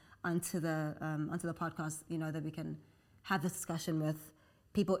onto the podcast, you know, that we can have this discussion with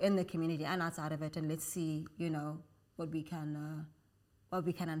people in the community and outside of it. And let's see, you know, what we can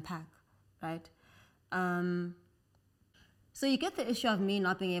unpack, right? So you get the issue of me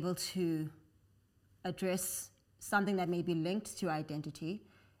not being able to address something that may be linked to identity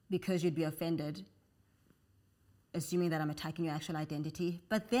because you'd be offended, assuming that I'm attacking your actual identity.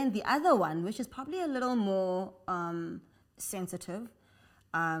 But then the other one, which is probably a little more sensitive,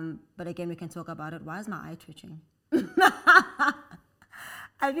 but again, we can talk about it. Why is my eye twitching?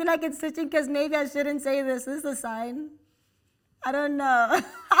 I feel like it's twitching because maybe I shouldn't say this. Is this a sign? I don't know.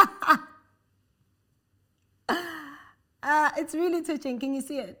 It's really twitching. Can you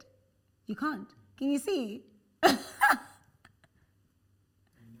see it? You can't. Can you see?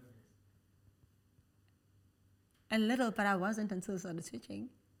 A little, but I wasn't until it started twitching.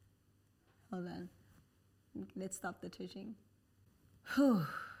 Hold on. Let's stop the twitching. Whew.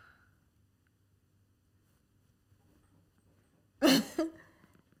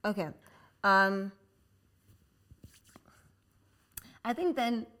 Okay. I think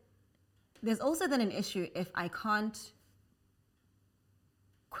then there's also then an issue if I can't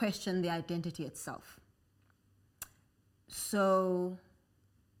question the identity itself. So,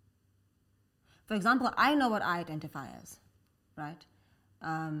 for example, I know what I identify as, right?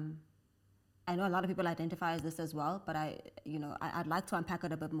 I know a lot of people identify as this as well, but I'd like to unpack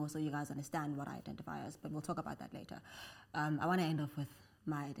it a bit more so you guys understand what I identify as, but we'll talk about that later. I want to end off with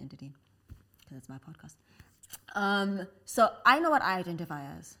my identity because it's my podcast. So I know what I identify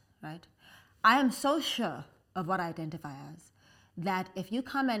as, right? I am so sure of what I identify as that if you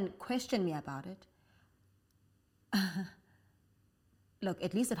come and question me about it, look,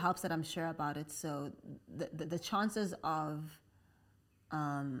 at least it helps that I'm sure about it. So the chances of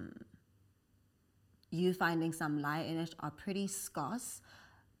you finding some lie in it are pretty scarce.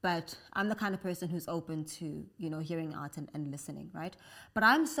 But I'm the kind of person who's open to, hearing out and listening, right? But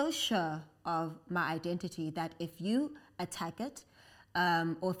I'm so sure of my identity that if you attack it,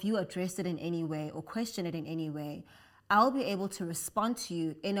 or if you address it in any way or question it in any way, I'll be able to respond to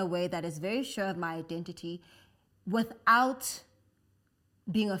you in a way that is very sure of my identity without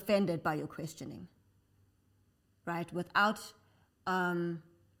being offended by your questioning, right? Without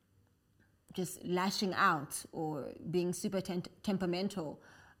just lashing out or being super temperamental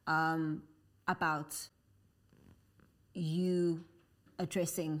about you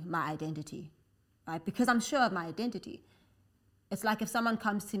addressing my identity, right? Because I'm sure of my identity. It's like if someone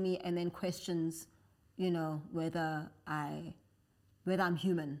comes to me and then questions, whether I'm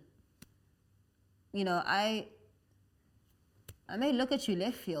human. I may look at you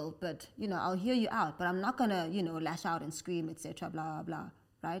left field, but I'll hear you out. But I'm not gonna, lash out and scream, etc. Blah blah blah,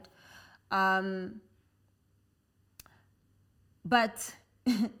 right? But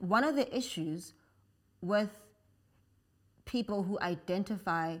one of the issues with people who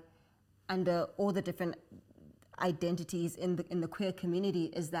identify under all the different identities in the queer community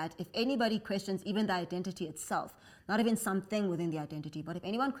is that if anybody questions even the identity itself, not even something within the identity, but if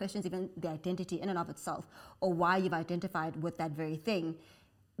anyone questions even the identity in and of itself or why you've identified with that very thing,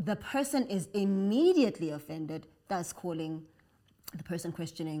 the person is immediately offended, thus calling the person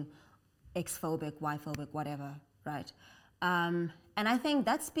questioning X-phobic, Y-phobic, whatever, right? And I think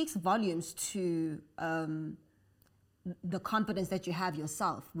that speaks volumes to the confidence that you have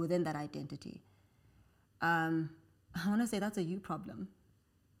yourself within that identity. I want to say that's a you problem,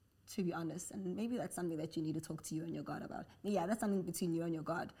 to be honest. And maybe that's something that you need to talk to you and your God about. Yeah, that's something between you and your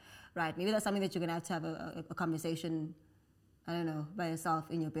God, right? Maybe that's something that you're going to have a conversation, I don't know, by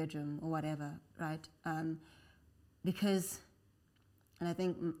yourself in your bedroom or whatever, right? Because, and I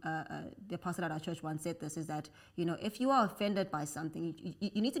think the apostle at our church once said this, is that, if you are offended by something,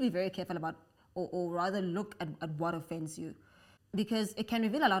 you need to be very careful about, or rather look at what offends you. Because it can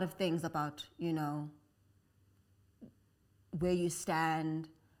reveal a lot of things about, where you stand,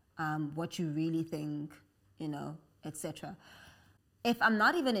 what you really think, etc. If I'm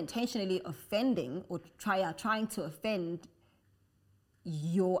not even intentionally offending or trying to offend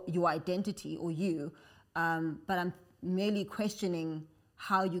your identity or you, but I'm merely questioning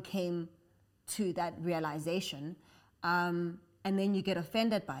how you came to that realization, and then you get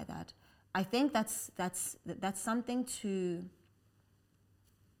offended by that, I think that's something to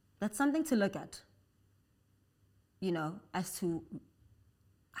that's something to look at, as to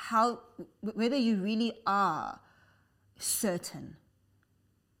whether you really are certain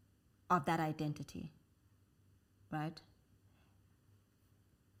of that identity, right?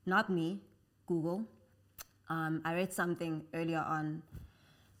 Not me, Google. I read something earlier on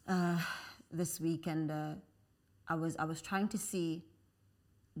this week, and I was trying to see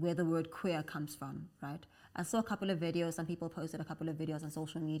where the word queer comes from, right? I saw a couple of videos, some people posted a couple of videos on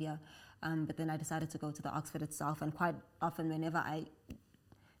social media, but then I decided to go to the Oxford itself, and quite often whenever I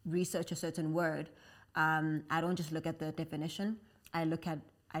research a certain word, I don't just look at the definition, I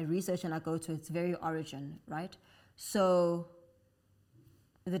research and I go to its very origin, right? So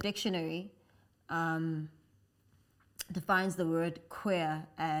the dictionary defines the word queer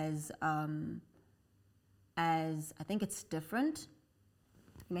as I think it's different.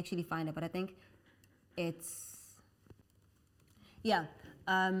 Let me actually find it, but I think it's,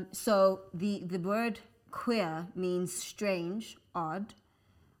 so the word queer means strange, odd,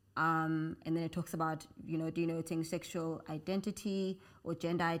 and then it talks about, denoting sexual identity or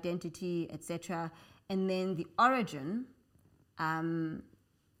gender identity, etc. And then the origin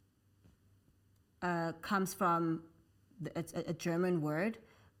comes from a German word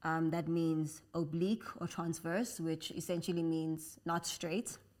that means oblique or transverse, which essentially means not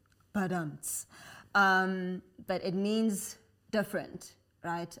straight, but it means different,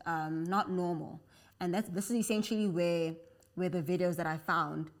 right? Not normal. And this is essentially where the videos that I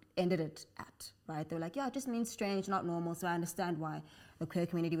found ended it at, right? They were like, yeah, it just means strange, not normal. So I understand why the queer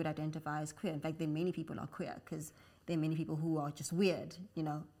community would identify as queer. In fact, many people are queer because there are many people who are just weird.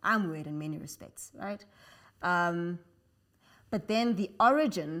 I'm weird in many respects, right? But then the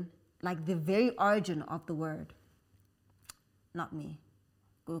origin, like the very origin of the word, not me,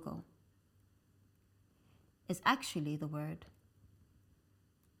 Google, is actually the word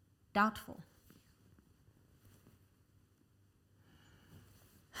doubtful.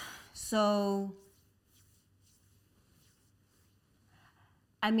 So,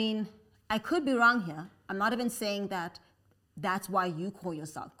 I mean, I could be wrong here. I'm not even saying that that's why you call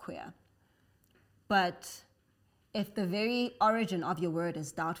yourself queer. But if the very origin of your word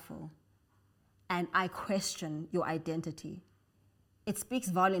is doubtful and I question your identity, it speaks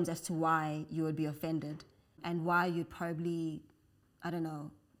volumes as to why you would be offended and why you'd probably,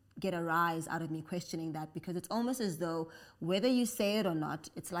 get a rise out of me questioning that, because it's almost as though whether you say it or not,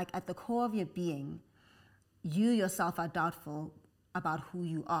 it's like at the core of your being, you yourself are doubtful about who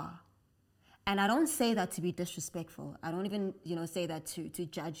you are. And I don't say that to be disrespectful. I don't even, say that to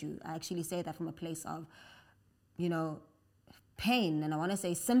judge you. I actually say that from a place of, pain, and I want to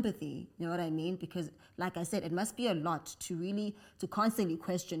say sympathy, you know what I mean? Because like I said, it must be a lot to constantly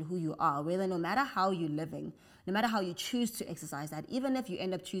question who you are, whether no matter how you're living, no matter how you choose to exercise that, even if you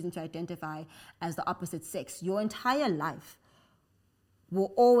end up choosing to identify as the opposite sex, your entire life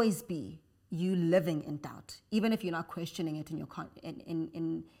will always be you living in doubt, even if you're not questioning it in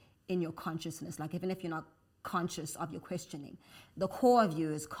your consciousness, like even if you're not conscious of your questioning, the core of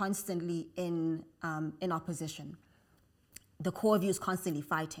you is constantly in opposition. The core of you is constantly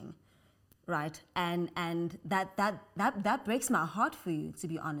fighting, right? And that breaks my heart for you, to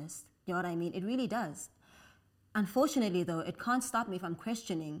be honest. You know what I mean? It really does. Unfortunately, though, it can't stop me from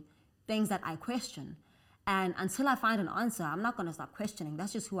questioning things that I question. And until I find an answer, I'm not going to stop questioning.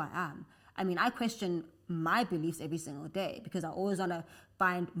 That's just who I am. I mean, I question my beliefs every single day because I always want to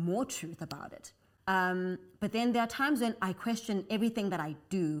find more truth about it. But then there are times when I question everything that I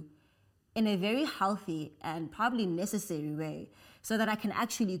do in a very healthy and probably necessary way so that I can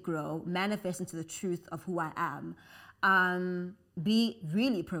actually grow, manifest into the truth of who I am, be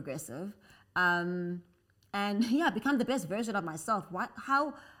really progressive, and become the best version of myself.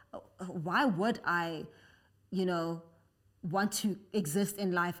 Why would I, want to exist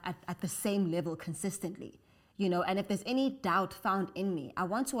in life at the same level consistently? And if there's any doubt found in me, I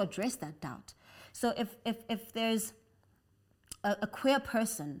want to address that doubt. So if there's a queer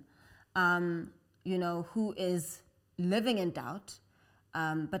person, who is living in doubt,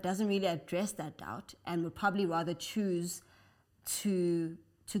 but doesn't really address that doubt and would probably rather choose to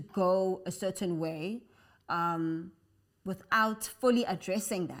go a certain way without fully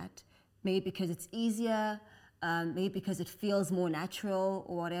addressing that, maybe because it's easier, maybe because it feels more natural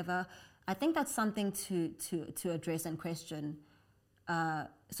or whatever. I think that's something to address and question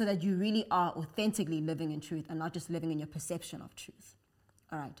so that you really are authentically living in truth and not just living in your perception of truth.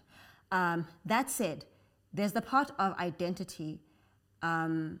 All right. That said, there's the part of identity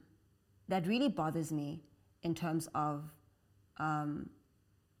that really bothers me in terms of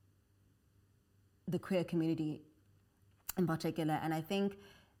the queer community in particular. And I think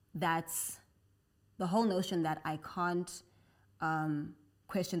that's the whole notion that I can't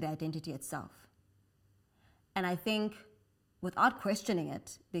question the identity itself. And I think without questioning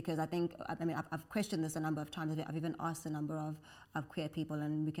it, because I've questioned this a number of times. I've even asked a number of queer people,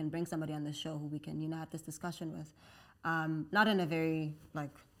 and we can bring somebody on the show who we can, have this discussion with. Not in a very,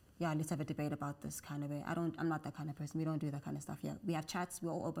 let's have a debate about this kind of way. I'm not that kind of person. We don't do that kind of stuff here. We have chats, we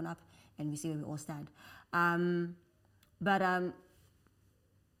all open up, and we see where we all stand.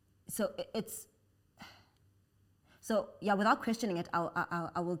 Without questioning it,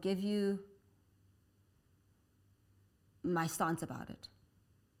 I will give you my stance about it.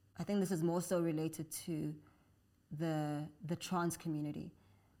 I think this is more so related to the trans community.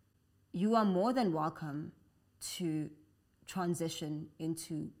 You are more than welcome to transition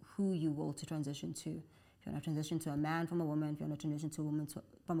into who you will to transition to. If you want to transition to a man from a woman, if you want to transition to a woman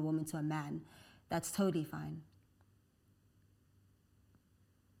from a woman to a man, that's totally fine.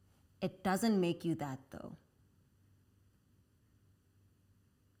 It doesn't make you that, though.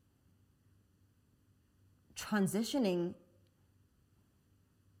 Transitioning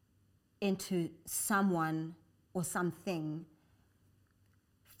into someone or something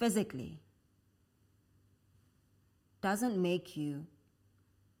physically doesn't make you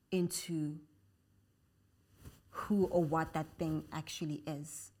into who or what that thing actually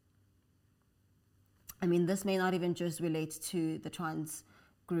is. I mean, this may not even just relate to the trans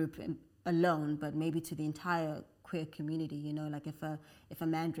group alone, but maybe to the entire queer community. Like if a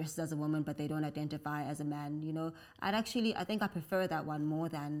man dresses as a woman but they don't identify as a man, I think I prefer that one more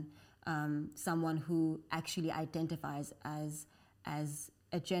than someone who actually identifies as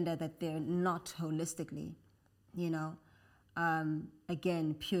a gender that they're not holistically,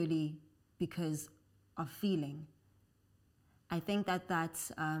 again, purely because of feeling. I think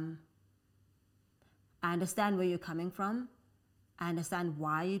that's I understand where you're coming from. I understand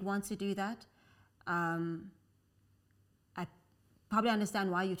why you'd want to do that. I probably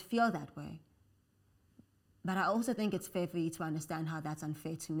understand why you'd feel that way. But I also think it's fair for you to understand how that's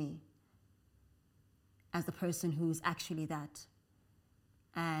unfair to me as the person who's actually that.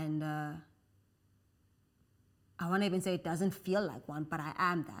 And I want to even say it doesn't feel like one, but I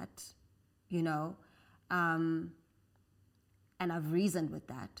am that, and I've reasoned with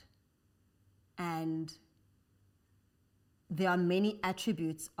that. And there are many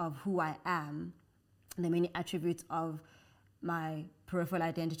attributes of who I am, and there are many attributes of my peripheral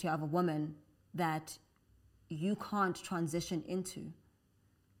identity of a woman that you can't transition into.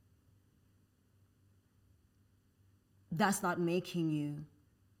 That's not making you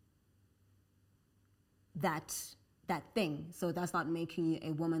that thing. So that's not making you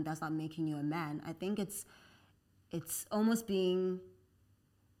a woman, that's not making you a man. I think it's almost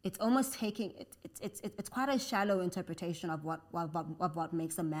quite a shallow interpretation of what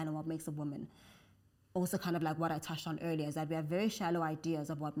makes a man and what makes a woman. Also kind of like what I touched on earlier, is that we have very shallow ideas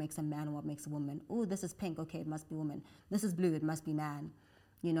of what makes a man and what makes a woman. Oh, this is pink, okay, it must be woman. This is blue, it must be man.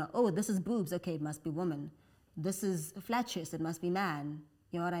 Oh, this is boobs, okay, it must be woman. This is flat chest, it must be man.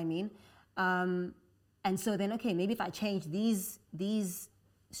 You know what I mean? And so then, okay, maybe if I change these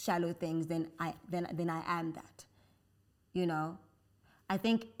shallow things, then I am that. I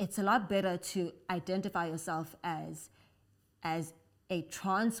think it's a lot better to identify yourself as a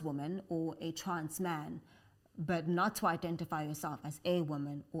trans woman or a trans man, but not to identify yourself as a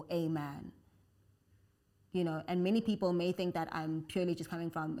woman or a man. And many people may think that I'm purely just coming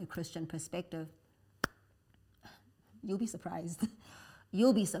from a Christian perspective. You'll be surprised.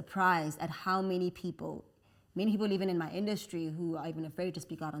 You'll be surprised at how many people even in my industry who are even afraid to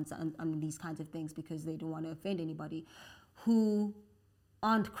speak out on these kinds of things because they don't want to offend anybody, who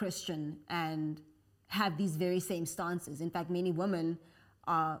aren't Christian and have these very same stances. In fact, many women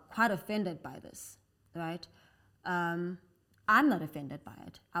are quite offended by this, right? I'm not offended by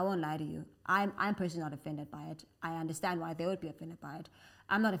it. I won't lie to you. I'm personally not offended by it. I understand why they would be offended by it.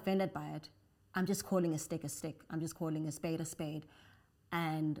 I'm not offended by it. I'm just calling a stick a stick. I'm just calling a spade a spade.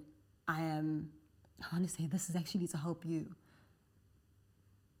 And I want to say this is actually to help you.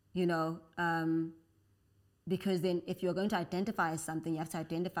 Because then if you're going to identify as something, you have to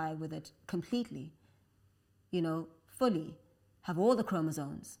identify with it completely, fully, have all the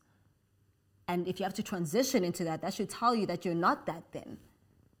chromosomes. And if you have to transition into that should tell you that you're not that then.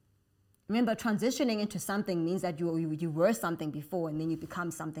 Remember, transitioning into something means that you were something before and then you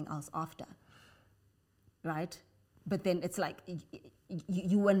become something else after, right? But then it's like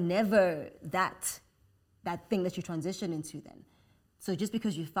you were never that thing that you transition into then. So just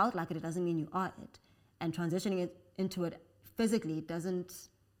because you felt like it doesn't mean you are it. And transitioning into it physically doesn't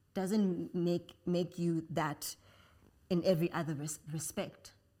make you that in every other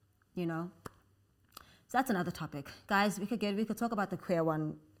respect. you know. So that's another topic. Guys, we could talk about the queer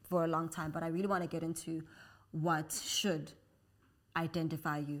one for a long time, but I really want to get into what should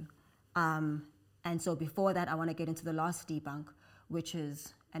identify you. And so before that, I want to get into the last debunk, which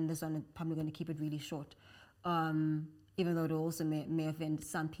is, and this one I'm probably going to keep it really short, even though it also may offend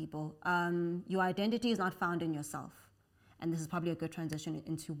some people. Your identity is not found in yourself. And this is probably a good transition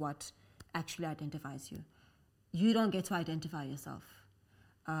into what actually identifies you. You don't get to identify yourself.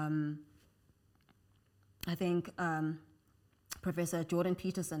 I think Professor Jordan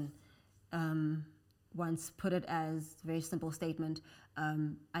Peterson once put it as a very simple statement,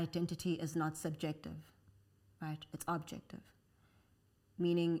 identity is not subjective, right? It's objective.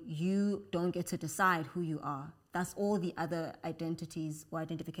 Meaning you don't get to decide who you are. That's all the other identities or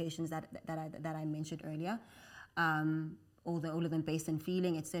identifications that I mentioned earlier. All of them based in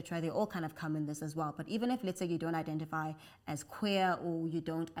feeling, etc. They all kind of come in this as well. But even if, let's say, you don't identify as queer, or you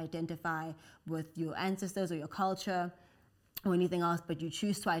don't identify with your ancestors or your culture or anything else, but you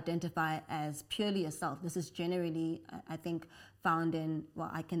choose to identify as purely yourself, this is generally, I think, found in,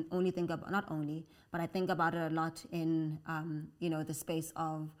 well, I can only think about, not only, but I think about it a lot in, the space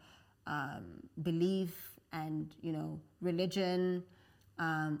of belief and, religion,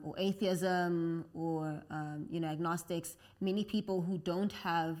 or atheism, or agnostics. Many people who don't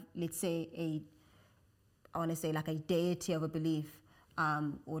have, let's say, like a deity of a belief,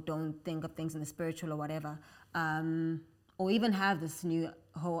 or don't think of things in the spiritual or whatever, or even have this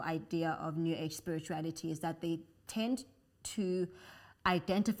whole idea of New Age spirituality, is that they tend to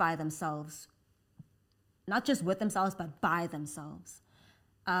identify themselves, not just with themselves, but by themselves.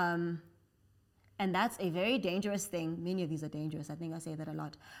 And that's a very dangerous thing. Many of these are dangerous. I think I say that a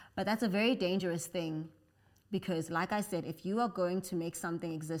lot. But that's a very dangerous thing because, like I said, if you are going to make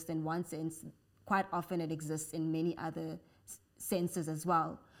something exist in one sense, quite often it exists in many other senses as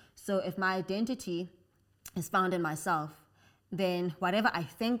well. So if my identity is found in myself, then whatever I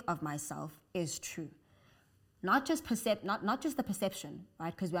think of myself is true. Not just the perception,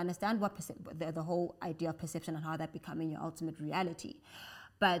 right? Because we understand what the whole idea of perception and how that becoming your ultimate reality.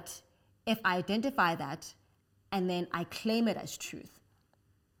 But if I identify that and then I claim it as truth,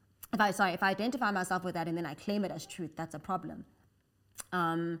 if I identify myself with that and then I claim it as truth, that's a problem.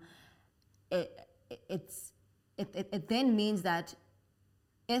 It then means that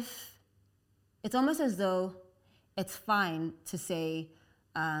if it's almost as though it's fine to say,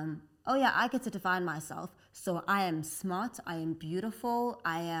 oh yeah, I get to define myself. So I am smart, I am beautiful,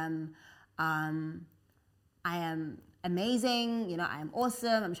 I am amazing, I am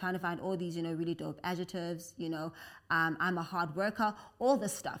awesome. I'm trying to find all these, really dope adjectives, I'm a hard worker, all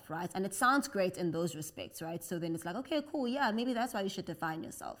this stuff, right? And it sounds great in those respects, right? So then it's like, okay, cool, yeah, maybe that's why you should define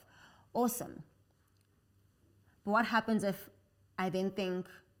yourself. Awesome. But what happens if I then think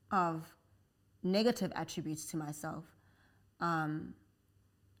of negative attributes to myself?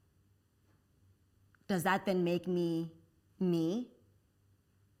 Does that then make me me?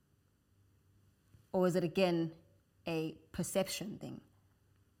 Or is it again a perception thing?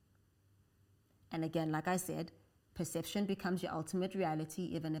 And again, like I said, perception becomes your ultimate reality,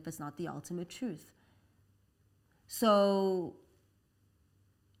 even if it's not the ultimate truth. So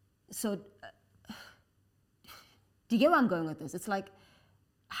do you get where I'm going with this? It's like,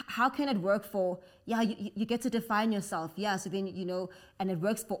 how can it work for, you get to define yourself, so then, and it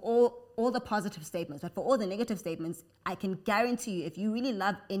works for all the positive statements, but for all the negative statements, I can guarantee you, if you really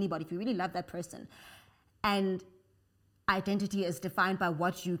love anybody, if you really love that person, and identity is defined by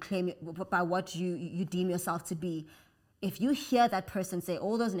what you claim, by what you deem yourself to be, if you hear that person say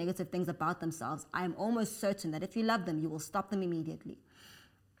all those negative things about themselves, I'm almost certain that if you love them, you will stop them immediately,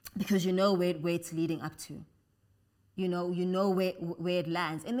 because you know where it's leading up to. You know where it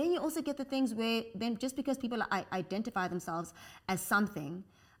lands. And then you also get the things where then just because people identify themselves as something,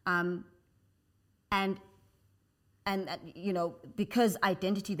 and because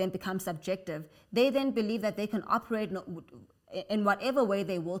identity then becomes subjective, they then believe that they can operate in whatever way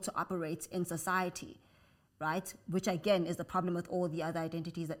they will to operate in society, right? Which again is the problem with all the other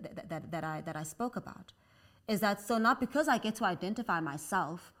identities that I spoke about. Is that so not because I get to identify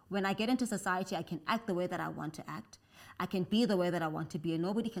myself, when I get into society, I can act the way that I want to act. I can be the way that I want to be, and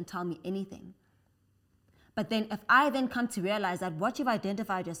nobody can tell me anything. But then if I then come to realize that what you've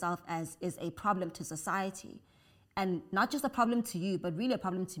identified yourself as is a problem to society, and not just a problem to you, but really a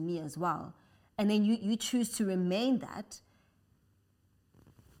problem to me as well, and then you choose to remain that,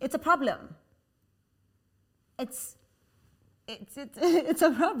 it's a problem. It's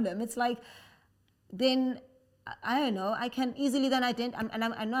a problem. It's like, then I don't know, I can easily then I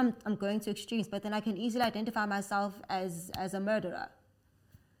know I'm going to extremes, but then I can easily identify myself as a murderer.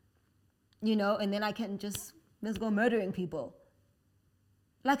 and then I can just let's go murdering people.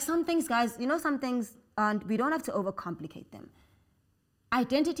 Like some things, guys, some things aren't, we don't have to overcomplicate them.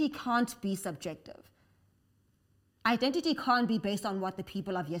 Identity can't be subjective. Identity can't be based on what the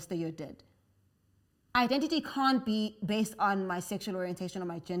people of yesteryear did. Identity can't be based on my sexual orientation or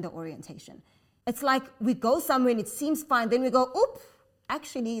my gender orientation. It's like we go somewhere and it seems fine, then we go, oop,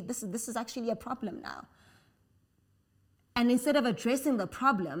 actually, this is actually a problem now. And instead of addressing the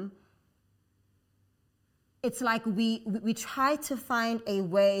problem, it's like we try to find a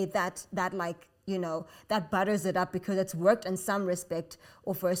way that butters it up because it's worked in some respect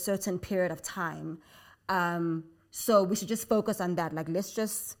or for a certain period of time. So we should just focus on that. Like, let's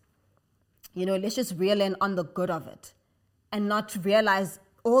just reel in on the good of it and not realize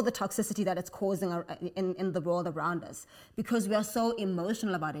all the toxicity that it's causing in the world around us, because we are so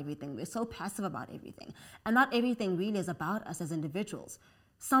emotional about everything. We're so passive about everything. And not everything really is about us as individuals.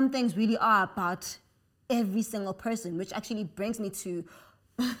 Some things really are about every single person, which actually brings me to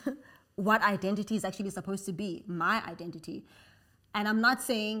what identity is actually supposed to be, my identity. And I'm not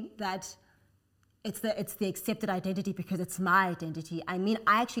saying that it's the accepted identity because it's my identity. I mean,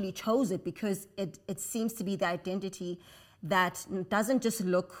 I actually chose it because it seems to be the identity that doesn't just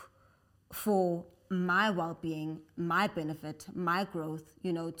look for my well-being, my benefit, my growth,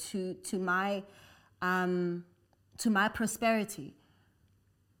 to my prosperity.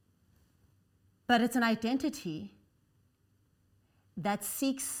 But it's an identity that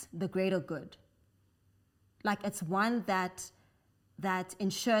seeks the greater good. Like, it's one that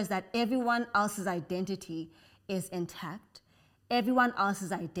ensures that everyone else's identity is intact. Everyone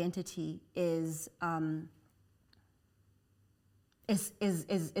else's identity is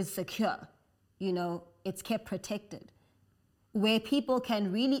secure. It's kept protected, where people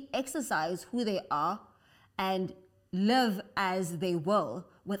can really exercise who they are and live as they will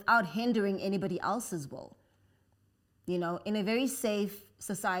without hindering anybody else's will. In a very safe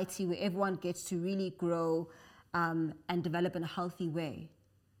society where everyone gets to really grow and develop in a healthy way.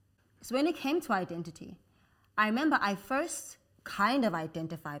 So when it came to identity, I remember I first kind of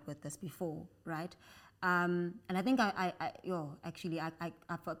identified with this before, right? And I think I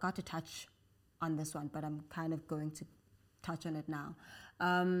forgot to touch on this one, but I'm kind of going to touch on it now.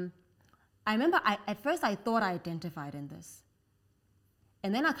 I remember at first I thought I identified in this.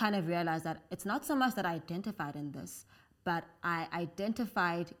 And then I kind of realized that it's not so much that I identified in this, but I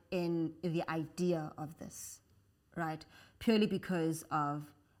identified in the idea of this, right? Purely because of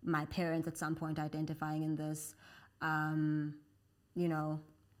my parents at some point identifying in this, my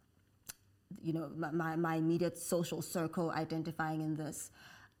immediate social circle identifying in this.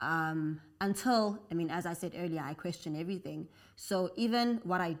 Until, as I said earlier, I question everything. So even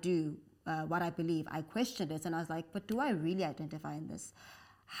what I do, what I believe, I questioned it, and I was like, but do I really identify in this?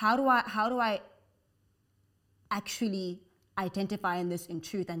 How do I actually identify in this in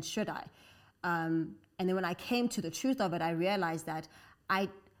truth, and should I? And then when I came to the truth of it, I realized that I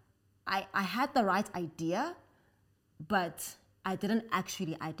had the right idea, but I didn't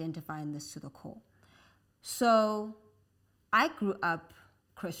actually identify in this to the core. So I grew up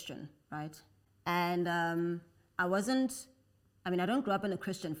Christian, right? And I don't grow up in a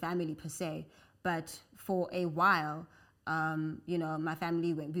Christian family per se, but for a while, my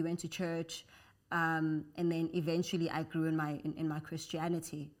family we went to church, and then eventually I grew in my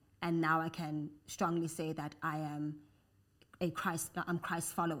Christianity, and now I can strongly say that I am I'm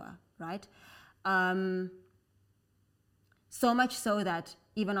Christ follower, right? So much so that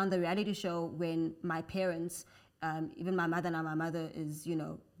even on the reality show, when my parents, even my mother is,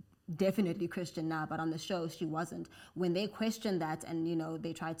 definitely Christian now, but on the show she wasn't. When they questioned that and,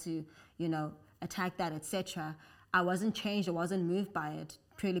 they tried to, attack that, etc., I wasn't changed, I wasn't moved by it,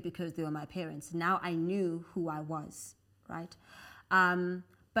 purely because they were my parents. Now I knew who I was, right?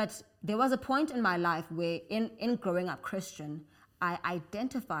 But there was a point in my life where in growing up Christian, I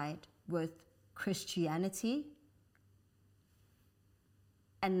identified with Christianity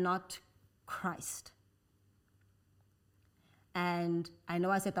and not Christ. And I know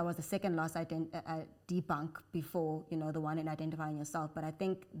I said that was the second last debunk before, the one in identifying yourself, but I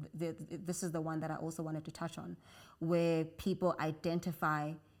think this is the one that I also wanted to touch on, where people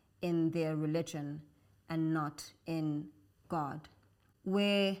identify in their religion and not in God,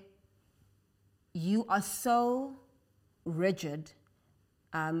 where you are so rigid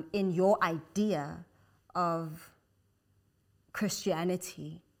in your idea of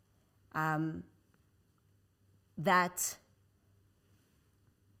Christianity that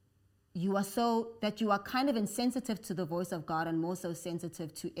you are kind of insensitive to the voice of God, and more so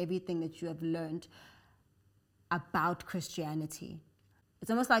sensitive to everything that you have learned about Christianity. It's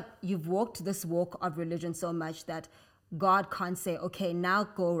almost like you've walked this walk of religion so much that God can't say, okay, now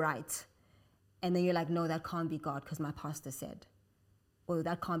go right. And then you're like, no, that can't be God because my pastor said. Or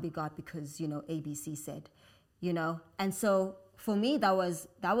that can't be God because, ABC said, And so for me, that was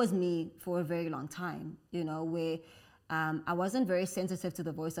me for a very long time, where I wasn't very sensitive to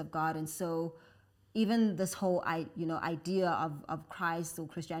the voice of God. And so even this whole, idea of Christ or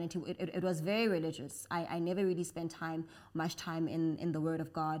Christianity, it was very religious. I never really spent much time in the Word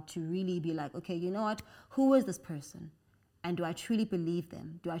of God to really be like, okay, you know what? Who is this person? And do I truly believe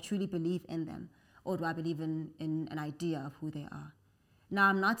them? Do I truly believe in them? Or do I believe in an idea of who they are? Now,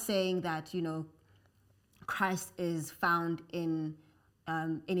 I'm not saying that, Christ is found in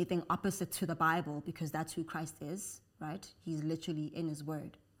anything opposite to the Bible, because that's who Christ is, right? He's literally in his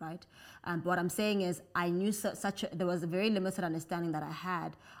word, right? But what I'm saying is I knew there was a very limited understanding that I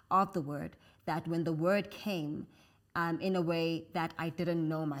had of the word, that when the word came in a way that I didn't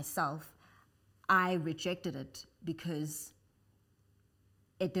know myself, I rejected it because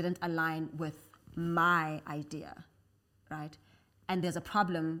it didn't align with my idea, right? And there's a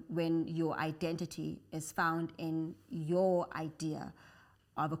problem when your identity is found in your idea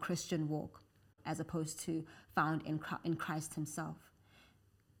of a Christian walk as opposed to found in Christ himself.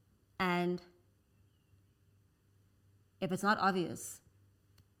 And if it's not obvious,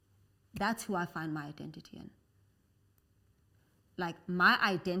 that's who I find my identity in. Like, my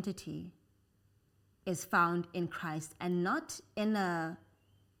identity is found in Christ, and not in a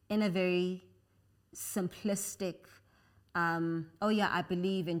very simplistic, oh yeah, I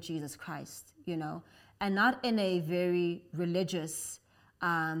believe in Jesus Christ, and not in a very religious,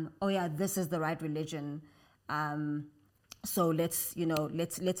 oh yeah, this is the right religion, so let's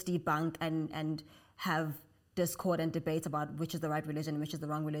debunk and have discord and debate about which is the right religion, which is the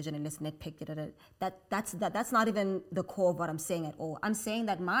wrong religion, and let's nitpick it. That's not even the core of what I'm saying at all. I'm saying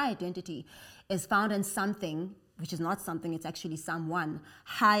that my identity is found in something, which is not something, it's actually someone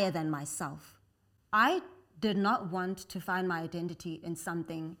higher than myself. I did not want to find my identity in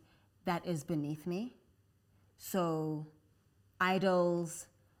something that is beneath me. So idols,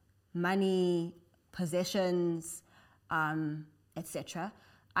 money, possessions, etc.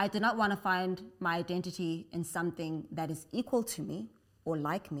 I did not want to find my identity in something that is equal to me or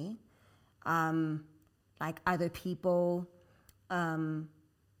like me, like other people,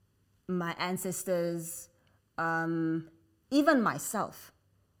 my ancestors, even myself,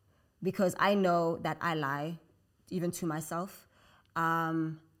 because I know that I lie, even to myself.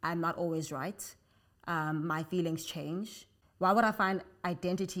 I'm not always right. My feelings change. Why would I find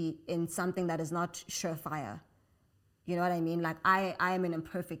identity in something that is not surefire? You know what I mean? Like, I am an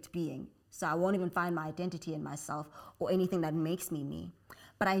imperfect being, so I won't even find my identity in myself or anything that makes me.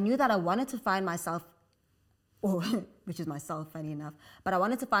 But I knew that I wanted to find myself, or which is myself, funny enough, but I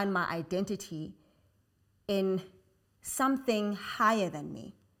wanted to find my identity in something higher than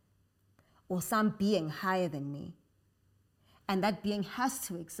me, or some being higher than me. And that being has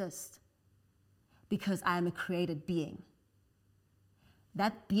to exist because I am a created being.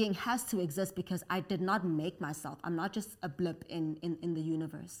 That being has to exist because I did not make myself. I'm not just a blip in the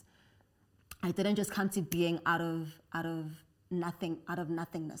universe. I didn't just come to being out of nothing, out of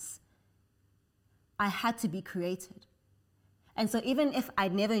nothingness. I had to be created. And so even if I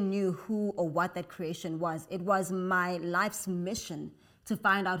never knew who or what that creation was, it was my life's mission to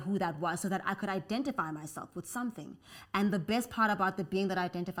find out who that was so that I could identify myself with something. And the best part about the being that I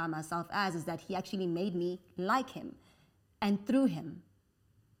identify myself as is that he actually made me like him and through him.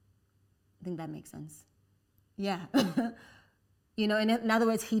 I think that makes sense. Yeah. In other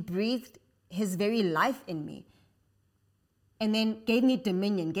words, he breathed his very life in me and then gave me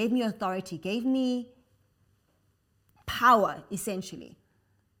dominion, gave me authority, gave me power, essentially.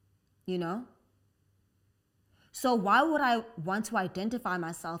 So why would I want to identify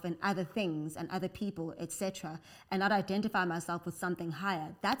myself in other things and other people, etc., and not identify myself with something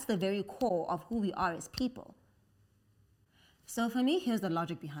higher? That's the very core of who we are as people. So for me, here's the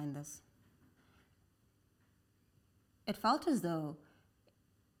logic behind this. It felt as though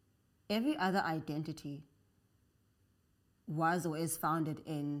every other identity was or is founded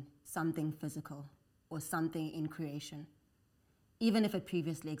in something physical or something in creation, even if it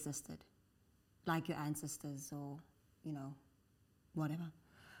previously existed, like your ancestors or, whatever.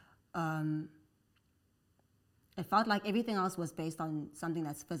 It felt like everything else was based on something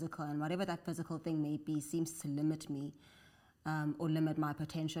that's physical, and whatever that physical thing may be seems to limit me or limit my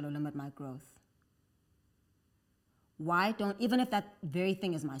potential or limit my growth. Even if that very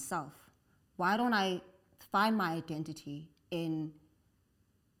thing is myself, why don't I find my identity in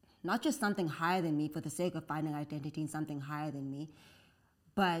not just something higher than me for the sake of finding identity in something higher than me,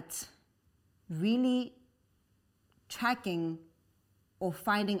 but really tracking or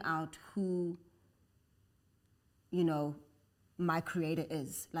finding out who, my creator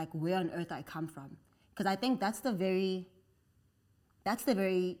is, like where on earth I come from. Because I think that's the very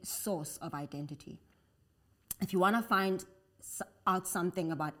source of identity. If you want to find out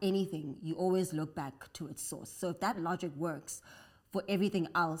something about anything, you always look back to its source. So if that logic works for everything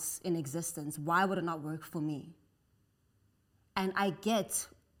else in existence, why would it not work for me? And I get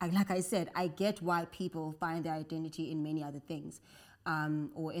why people find their identity in many other things,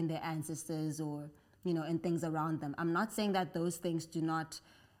 or in their ancestors, or, in things around them. I'm not saying that those things do not,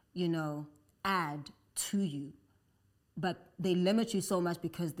 add to you, but they limit you so much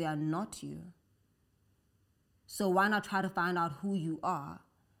because they are not you. So why not try to find out who you are?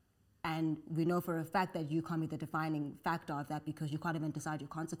 And we know for a fact that you can't be the defining factor of that, because you can't even decide your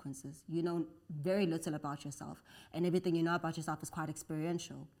consequences. You know very little about yourself, and everything you know about yourself is quite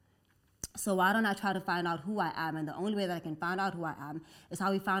experiential. So why don't I try to find out who I am? And the only way that I can find out who I am is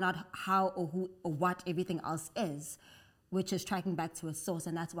how we found out how or who or what everything else is, which is tracking back to a source,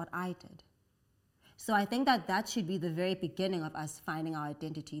 and that's what I did. So I think that should be the very beginning of us finding our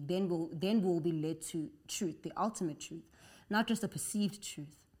identity. Then we'll be led to truth, the ultimate truth, not just a perceived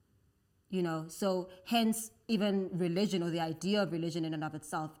truth. So hence even religion, or the idea of religion in and of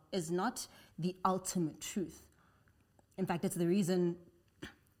itself, is not the ultimate truth. In fact, it's the reason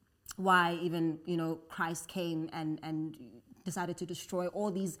why even, Christ came and decided to destroy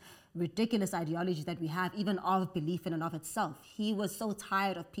all these ridiculous ideologies that we have, even of belief in and of itself. He was so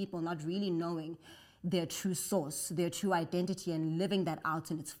tired of people not really knowing their true source, their true identity, and living that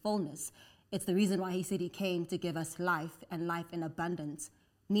out in its fullness. It's the reason why he said he came to give us life, and life in abundance,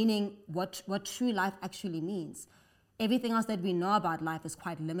 meaning what true life actually means. Everything else that we know about life is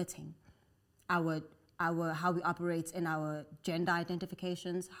quite limiting. Our how we operate in our gender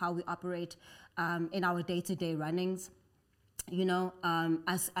identifications, how we operate in our day-to-day runnings,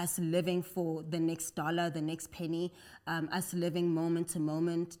 us living for the next dollar, the next penny, us living moment to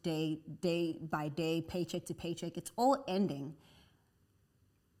moment, day by day, paycheck to paycheck. It's all ending.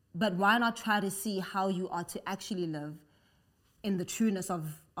 But why not try to see how you are to actually live in the trueness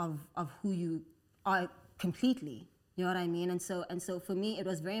of who you are completely? You know what I mean? And so for me, it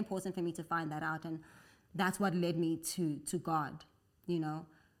was very important for me to find that out, and that's what led me to God,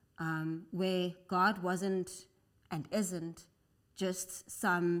 where God wasn't and isn't just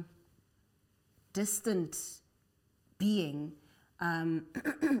some distant being, who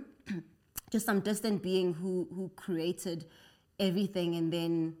created everything, and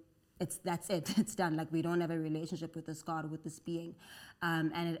then that's it. It's done. Like, we don't have a relationship with this God, with this being,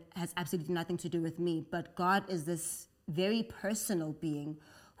 and it has absolutely nothing to do with me. But God is this very personal being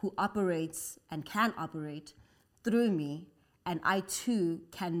who operates and can operate through me, and I too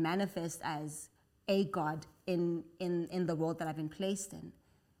can manifest as a God in the world that I've been placed in,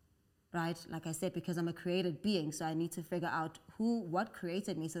 right? Like I said, because I'm a created being, so I need to figure out what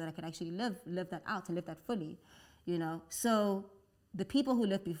created me, so that I can actually live that out and live that fully, So the people who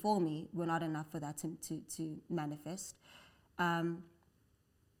lived before me were not enough for that to manifest.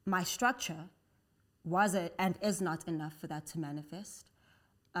 My structure was and is not enough for that to manifest.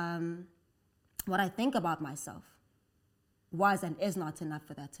 What I think about myself was and is not enough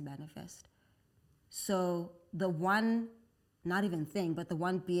for that to manifest. So the one, not even thing, but the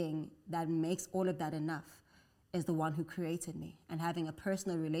one being that makes all of that enough is the one who created me. And having a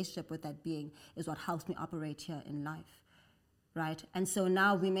personal relationship with that being is what helps me operate here in life, right? And so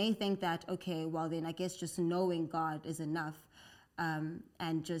now we may think that, okay, well then I guess just knowing God is enough,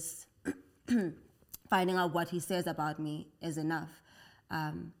 and just finding out what he says about me is enough.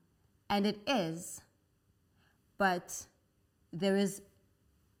 And it is, but there is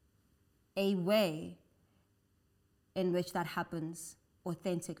a way in which that happens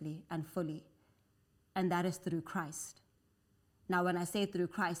authentically and fully, and that is through Christ. Now, when I say through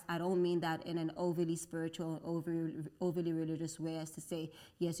Christ, I don't mean that in an overly spiritual, overly religious way, as to say,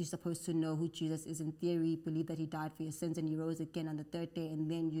 yes, you're supposed to know who Jesus is in theory, believe that he died for your sins and he rose again on the third day, and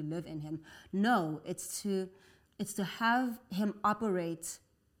then you live in him. No, it's to have him operate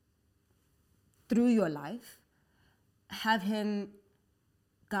through your life, have him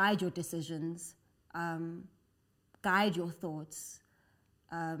guide your decisions, guide your thoughts,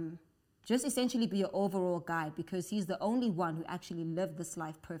 just essentially be your overall guide, because he's the only one who actually lived this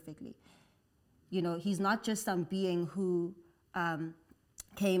life perfectly. He's not just some being who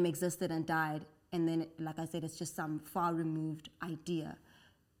came, existed, and died, and then, like I said, it's just some far removed idea.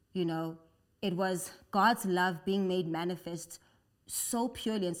 It was God's love being made manifest so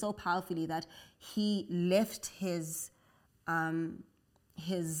purely and so powerfully that he left his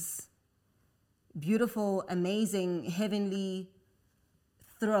his beautiful, amazing, heavenly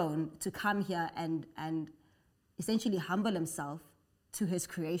throne to come here and essentially humble himself to his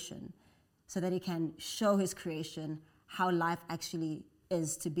creation so that he can show his creation how life actually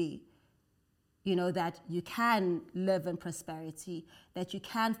is to be. You know, that you can live in prosperity, that you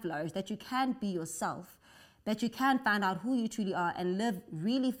can flourish, that you can be yourself, that you can find out who you truly are and live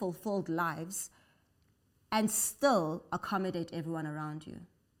really fulfilled lives and still accommodate everyone around you.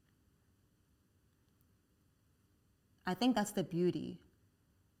 I think that's the beauty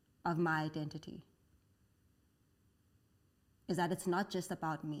of my identity, is that it's not just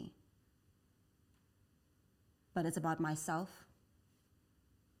about me, but it's about myself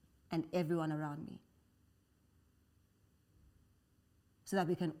and everyone around me, so that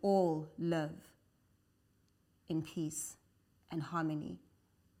we can all live in peace and harmony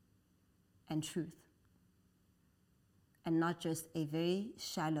and truth, and not just a very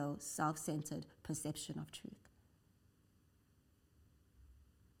shallow, self-centered perception of truth.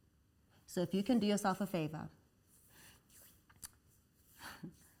 So if you can do yourself a favor,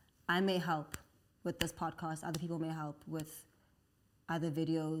 I may help with this podcast. Other people may help with other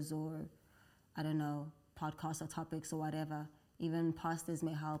videos or, I don't know, podcasts or topics or whatever. Even pastors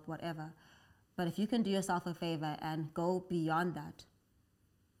may help, whatever. But if you can do yourself a favor and go beyond that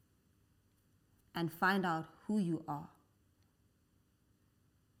and find out who you are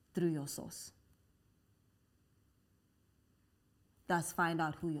through your source. Thus, find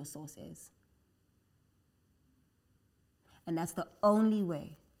out who your source is. And that's the only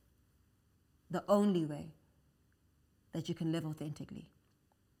way that you can live authentically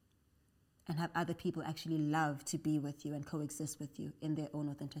and have other people actually love to be with you and coexist with you in their own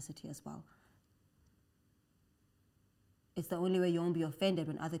authenticity as well. It's the only way you won't be offended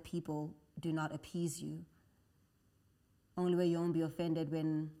when other people do not appease you. Only way you won't be offended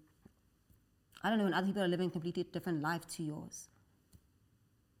when, I don't know, when other people are living a completely different life to yours.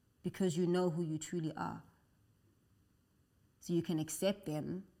 Because you know who you truly are. So you can accept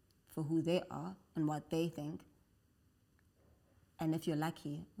them for who they are and what they think. And if you're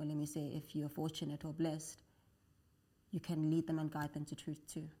lucky, or let me say, if you're fortunate or blessed, you can lead them and guide them to truth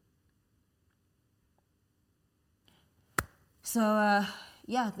too. So,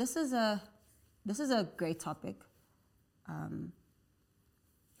 yeah, this is a great topic.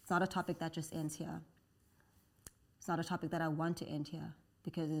 It's not a topic that just ends here. It's not a topic that I want to end here,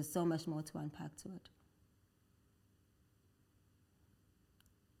 because there's so much more to unpack to it.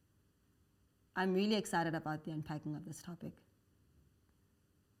 I'm really excited about the unpacking of this topic.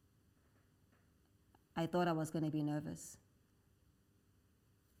 I thought I was going to be nervous,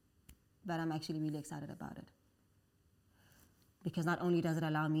 but I'm actually really excited about it. Because not only does it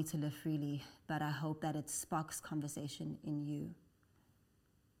allow me to live freely, but I hope that it sparks conversation in you.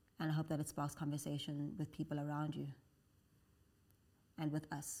 And I hope that it sparks conversation with people around you and with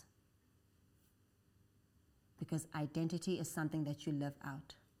us. Because identity is something that you live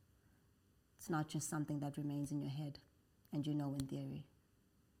out. It's not just something that remains in your head and you know in theory.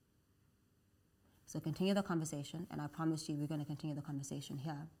 So continue the conversation, and I promise you we're going to continue the conversation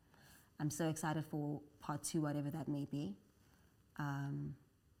here. I'm so excited for part 2, whatever that may be.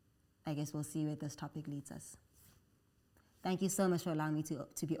 I guess we'll see where this topic leads us. Thank you so much for allowing me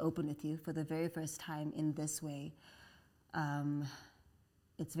to be open with you for the very first time in this way.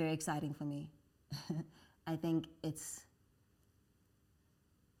 It's very exciting for me. I think it's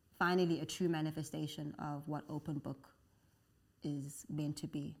finally a true manifestation of what Open Book is meant to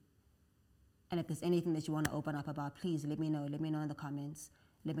be. And if there's anything that you want to open up about, please let me know. Let me know in the comments.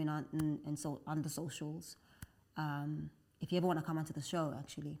 Let me know on the socials. If you ever want to come onto the show,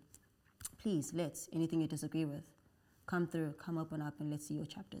 actually, please, anything you disagree with, come through, come open up, and let's see your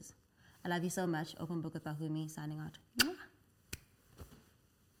chapters. I love you so much. Open Book with Bahumi, signing out. Wow,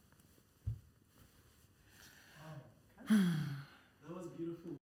 that was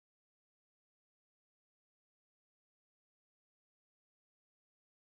beautiful.